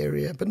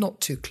interior, but not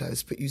too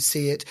close, but you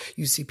see it.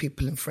 You see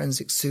people in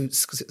forensic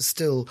suits, because it was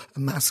still a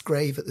mass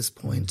grave at this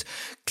point,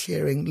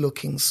 clearing,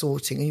 looking,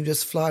 sorting, and you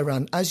just fly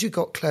around. As you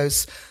got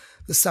close,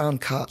 the sound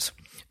cut.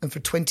 And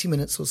for 20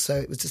 minutes or so,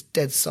 it was just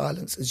dead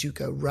silence as you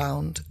go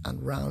round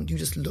and round. You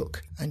just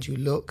look, and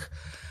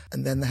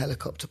then the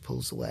helicopter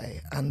pulls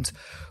away. And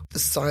the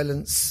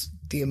silence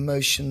the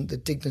emotion, the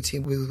dignity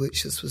with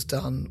which this was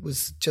done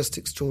was just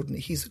extraordinary.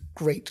 He's a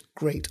great,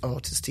 great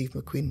artist, Steve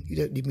McQueen. You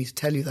don't need me to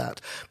tell you that,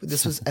 but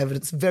this was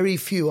evidence. Very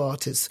few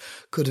artists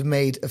could have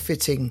made a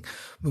fitting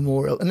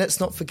memorial. And let's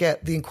not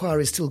forget, the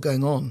inquiry is still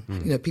going on.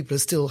 People are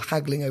still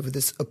haggling over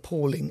this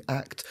appalling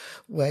act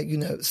where,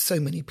 so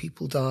many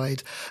people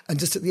died. And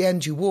just at the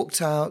end, you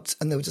walked out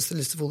and there was just a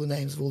list of all the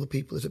names of all the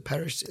people that had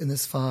perished in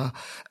this fire.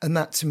 And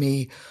that, to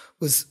me,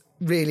 was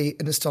really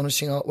an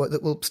astonishing artwork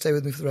that will stay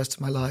with me for the rest of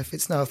my life.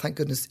 It's now, thank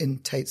goodness, in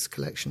Tate's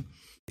collection.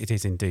 It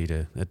is indeed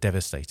a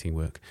devastating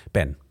work.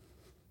 Ben?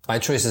 My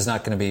choice is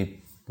not going to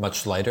be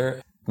much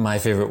lighter. My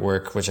favorite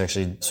work, which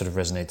actually sort of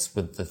resonates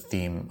with the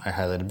theme I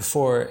highlighted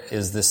before,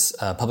 is this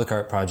public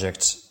art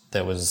project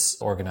that was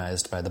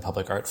organized by the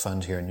Public Art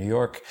Fund here in New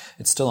York.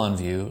 It's still on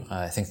view,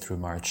 I think through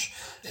March.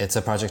 It's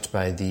a project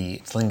by the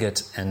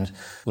Tlingit and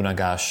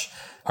Unagash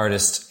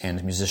artist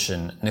and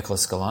musician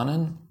Nicholas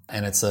Galanin.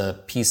 And it's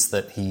a piece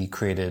that he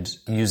created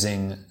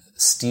using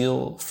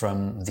steel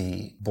from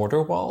the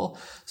border wall.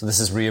 So this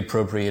is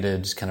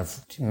reappropriated kind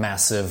of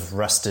massive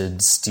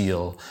rusted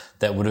steel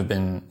that would have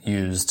been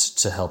used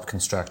to help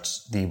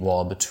construct the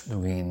wall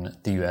between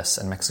the US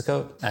and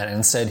Mexico. And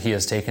instead he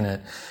has taken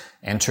it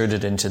and turned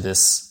it into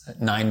this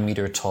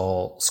 9-meter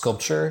tall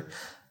sculpture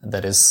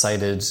that is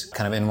sited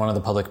kind of in one of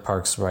the public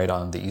parks right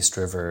on the East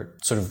River,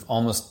 sort of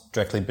almost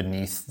directly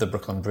beneath the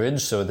Brooklyn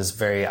Bridge. So this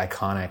very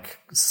iconic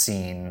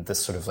scene, this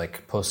sort of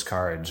like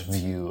postcard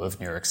view of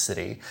New York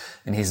City.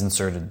 And he's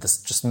inserted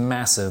this just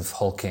massive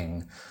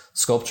hulking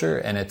sculpture,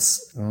 and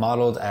it's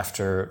modeled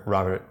after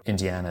Robert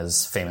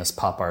Indiana's famous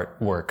pop art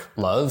work,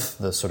 Love,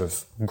 the sort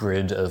of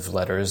grid of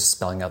letters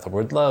spelling out the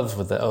word love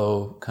with the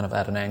O kind of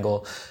at an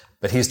angle.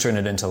 But he's turned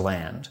it into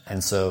land.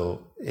 And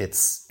so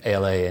it's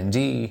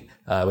A-L-A-N-D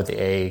with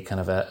the A kind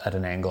of at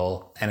an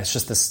angle. And it's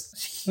just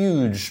this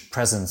huge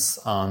presence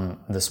on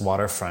this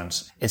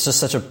waterfront. It's just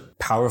such a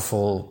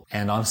powerful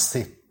and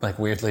honestly, like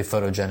weirdly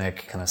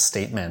photogenic kind of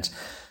statement,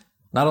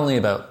 not only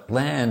about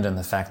land and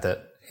the fact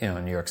that,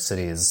 New York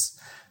City is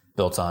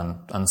built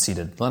on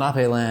unceded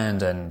Lenape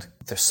land and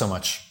there's so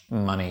much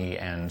money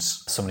and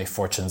so many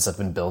fortunes have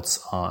been built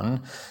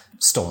on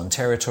stolen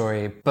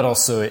territory, but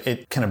also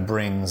it kind of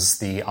brings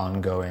the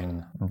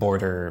ongoing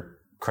border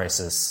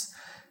crisis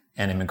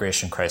and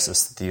immigration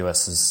crisis that the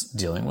U.S. is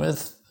dealing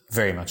with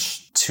very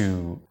much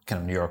to kind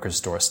of New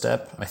Yorkers'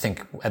 doorstep. I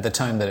think at the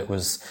time that it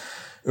was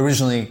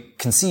originally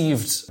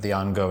conceived, the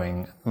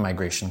ongoing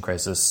migration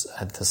crisis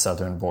at the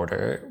southern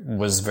border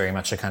was very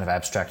much a kind of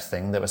abstract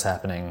thing that was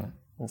happening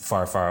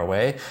far, far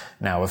away.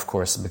 Now, of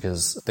course,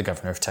 because the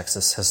governor of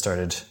Texas has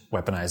started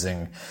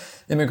weaponizing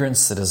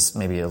immigrants, it is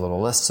maybe a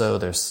little less so.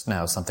 There's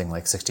now something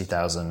like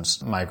 60,000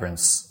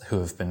 migrants who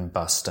have been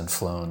bused and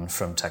flown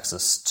from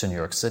Texas to New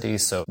York City.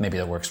 So maybe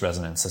the work's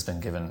resonance has been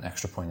given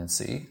extra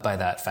poignancy by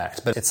that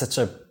fact. But it's such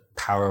a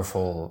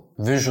powerful,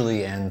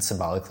 visually and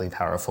symbolically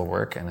powerful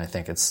work. And I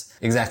think it's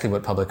exactly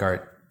what public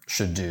art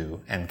should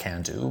do and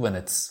can do when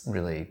it's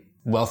really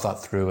well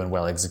thought through and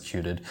well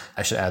executed.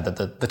 I should add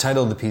that the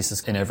title of the piece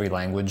is in every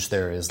language.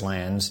 There is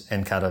land,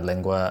 en cada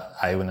lengua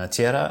hay una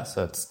tierra.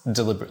 So it's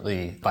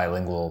deliberately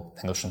bilingual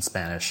English and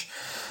Spanish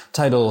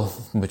title,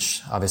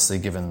 which obviously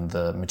given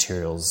the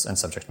materials and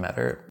subject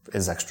matter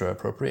is extra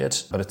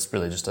appropriate, but it's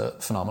really just a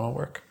phenomenal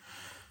work.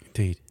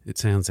 Indeed, it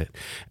sounds it.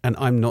 And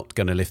I'm not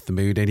going to lift the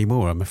mood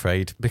anymore, I'm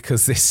afraid,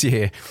 because this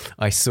year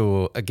I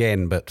saw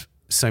again, but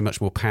so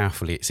much more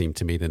powerfully, it seemed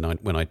to me, than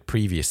when I'd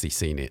previously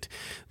seen it,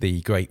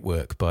 the great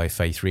work by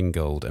Faith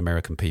Ringgold,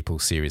 American People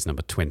Series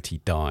number 20,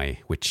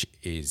 Die, which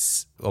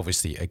is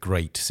obviously a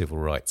great civil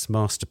rights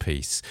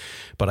masterpiece.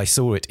 But I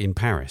saw it in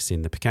Paris,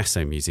 in the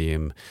Picasso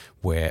Museum,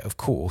 where, of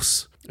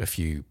course, a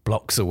few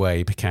blocks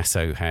away,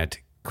 Picasso had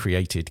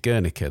created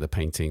Guernica, the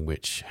painting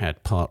which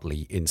had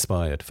partly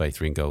inspired Faith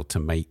Ringgold to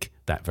make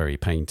that very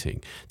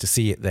painting. To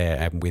see it there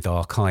and with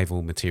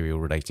archival material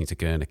relating to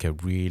Guernica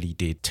really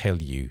did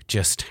tell you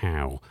just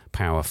how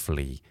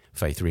powerfully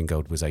Faith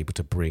Ringgold was able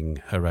to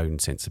bring her own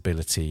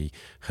sensibility,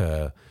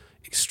 her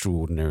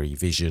extraordinary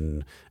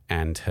vision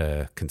and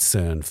her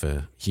concern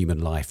for human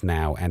life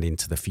now and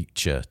into the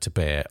future to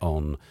bear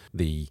on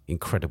the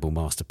incredible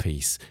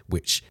masterpiece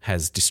which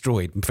has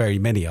destroyed very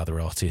many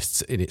other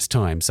artists in its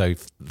time. So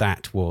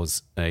that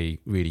was a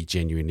really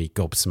genuinely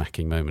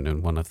gobsmacking moment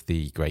and one of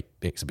the great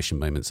exhibition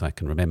moments I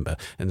can remember,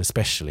 and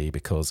especially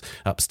because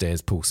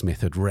upstairs Paul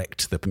Smith had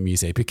wrecked the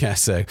Musée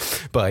Picasso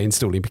by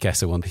installing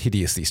Picasso on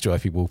hideously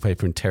stripy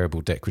wallpaper and terrible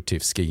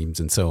decorative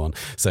schemes and so on.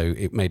 So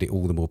it made it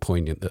all the more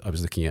poignant that I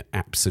was looking at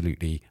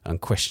absolutely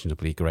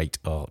unquestionably great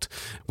art,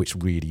 which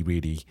really,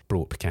 really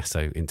brought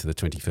Picasso into the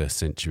 21st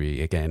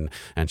century again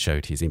and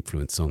showed his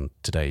influence on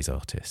today's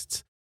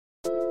artists.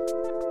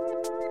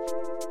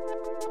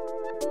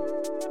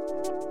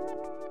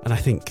 And I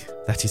think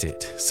that is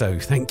it. So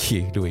thank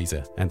you,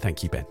 Louisa, and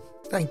thank you, Ben.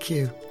 Thank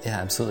you.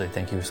 Yeah, absolutely.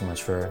 Thank you so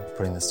much for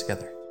putting this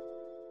together.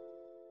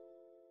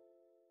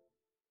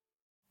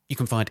 You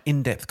can find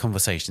in-depth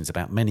conversations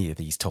about many of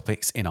these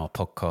topics in our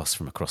podcasts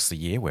from across the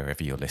year,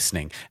 wherever you're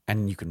listening,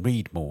 and you can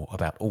read more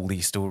about all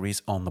these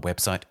stories on the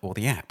website or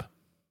the app.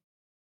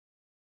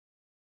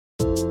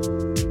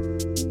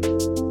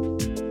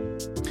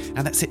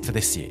 And that's it for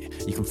this year.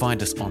 You can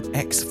find us on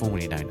X,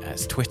 formerly known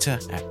as Twitter,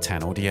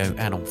 @Tan Audio,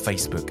 and on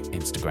Facebook,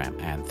 Instagram,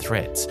 and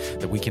Threads.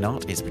 The Week in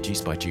Art is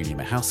produced by Julia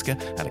Michalska,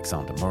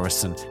 Alexander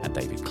Morrison, and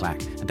David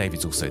Clack. And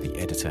David's also the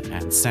editor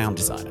and sound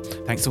designer.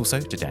 Thanks also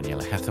to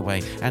Daniela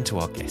Hathaway and to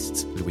our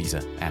guests,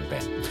 Louisa and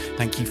Ben.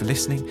 Thank you for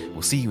listening.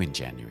 We'll see you in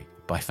January.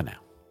 Bye for now.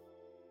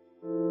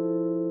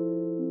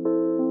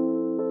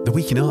 The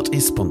Week in Art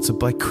is sponsored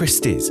by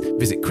Christie's.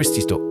 Visit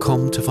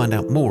christies.com to find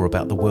out more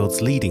about the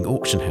world's leading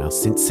auction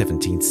house since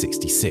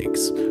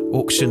 1766.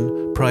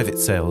 Auction, private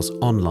sales,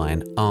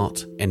 online,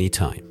 art,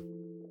 anytime.